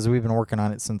kingdom because we've been working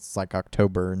on it since like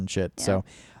October and shit. Yeah. So,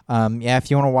 if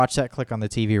you want to watch that, click on the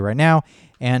TV right now,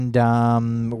 and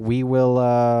we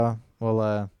will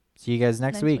see you guys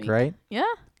next week, right? Yeah.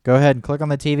 Go ahead and click on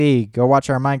the TV. Go watch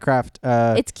our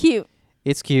Minecraft. It's cute.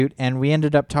 It's cute, and we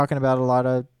ended up talking about a lot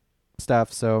of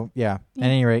stuff. So yeah. At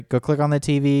any rate, go click on the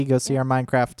TV. Go see our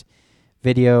Minecraft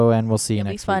video, and we'll see you It'll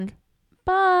be next fun. week.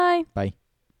 Bye. Bye.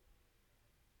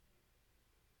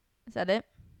 Is that it?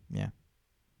 Yeah.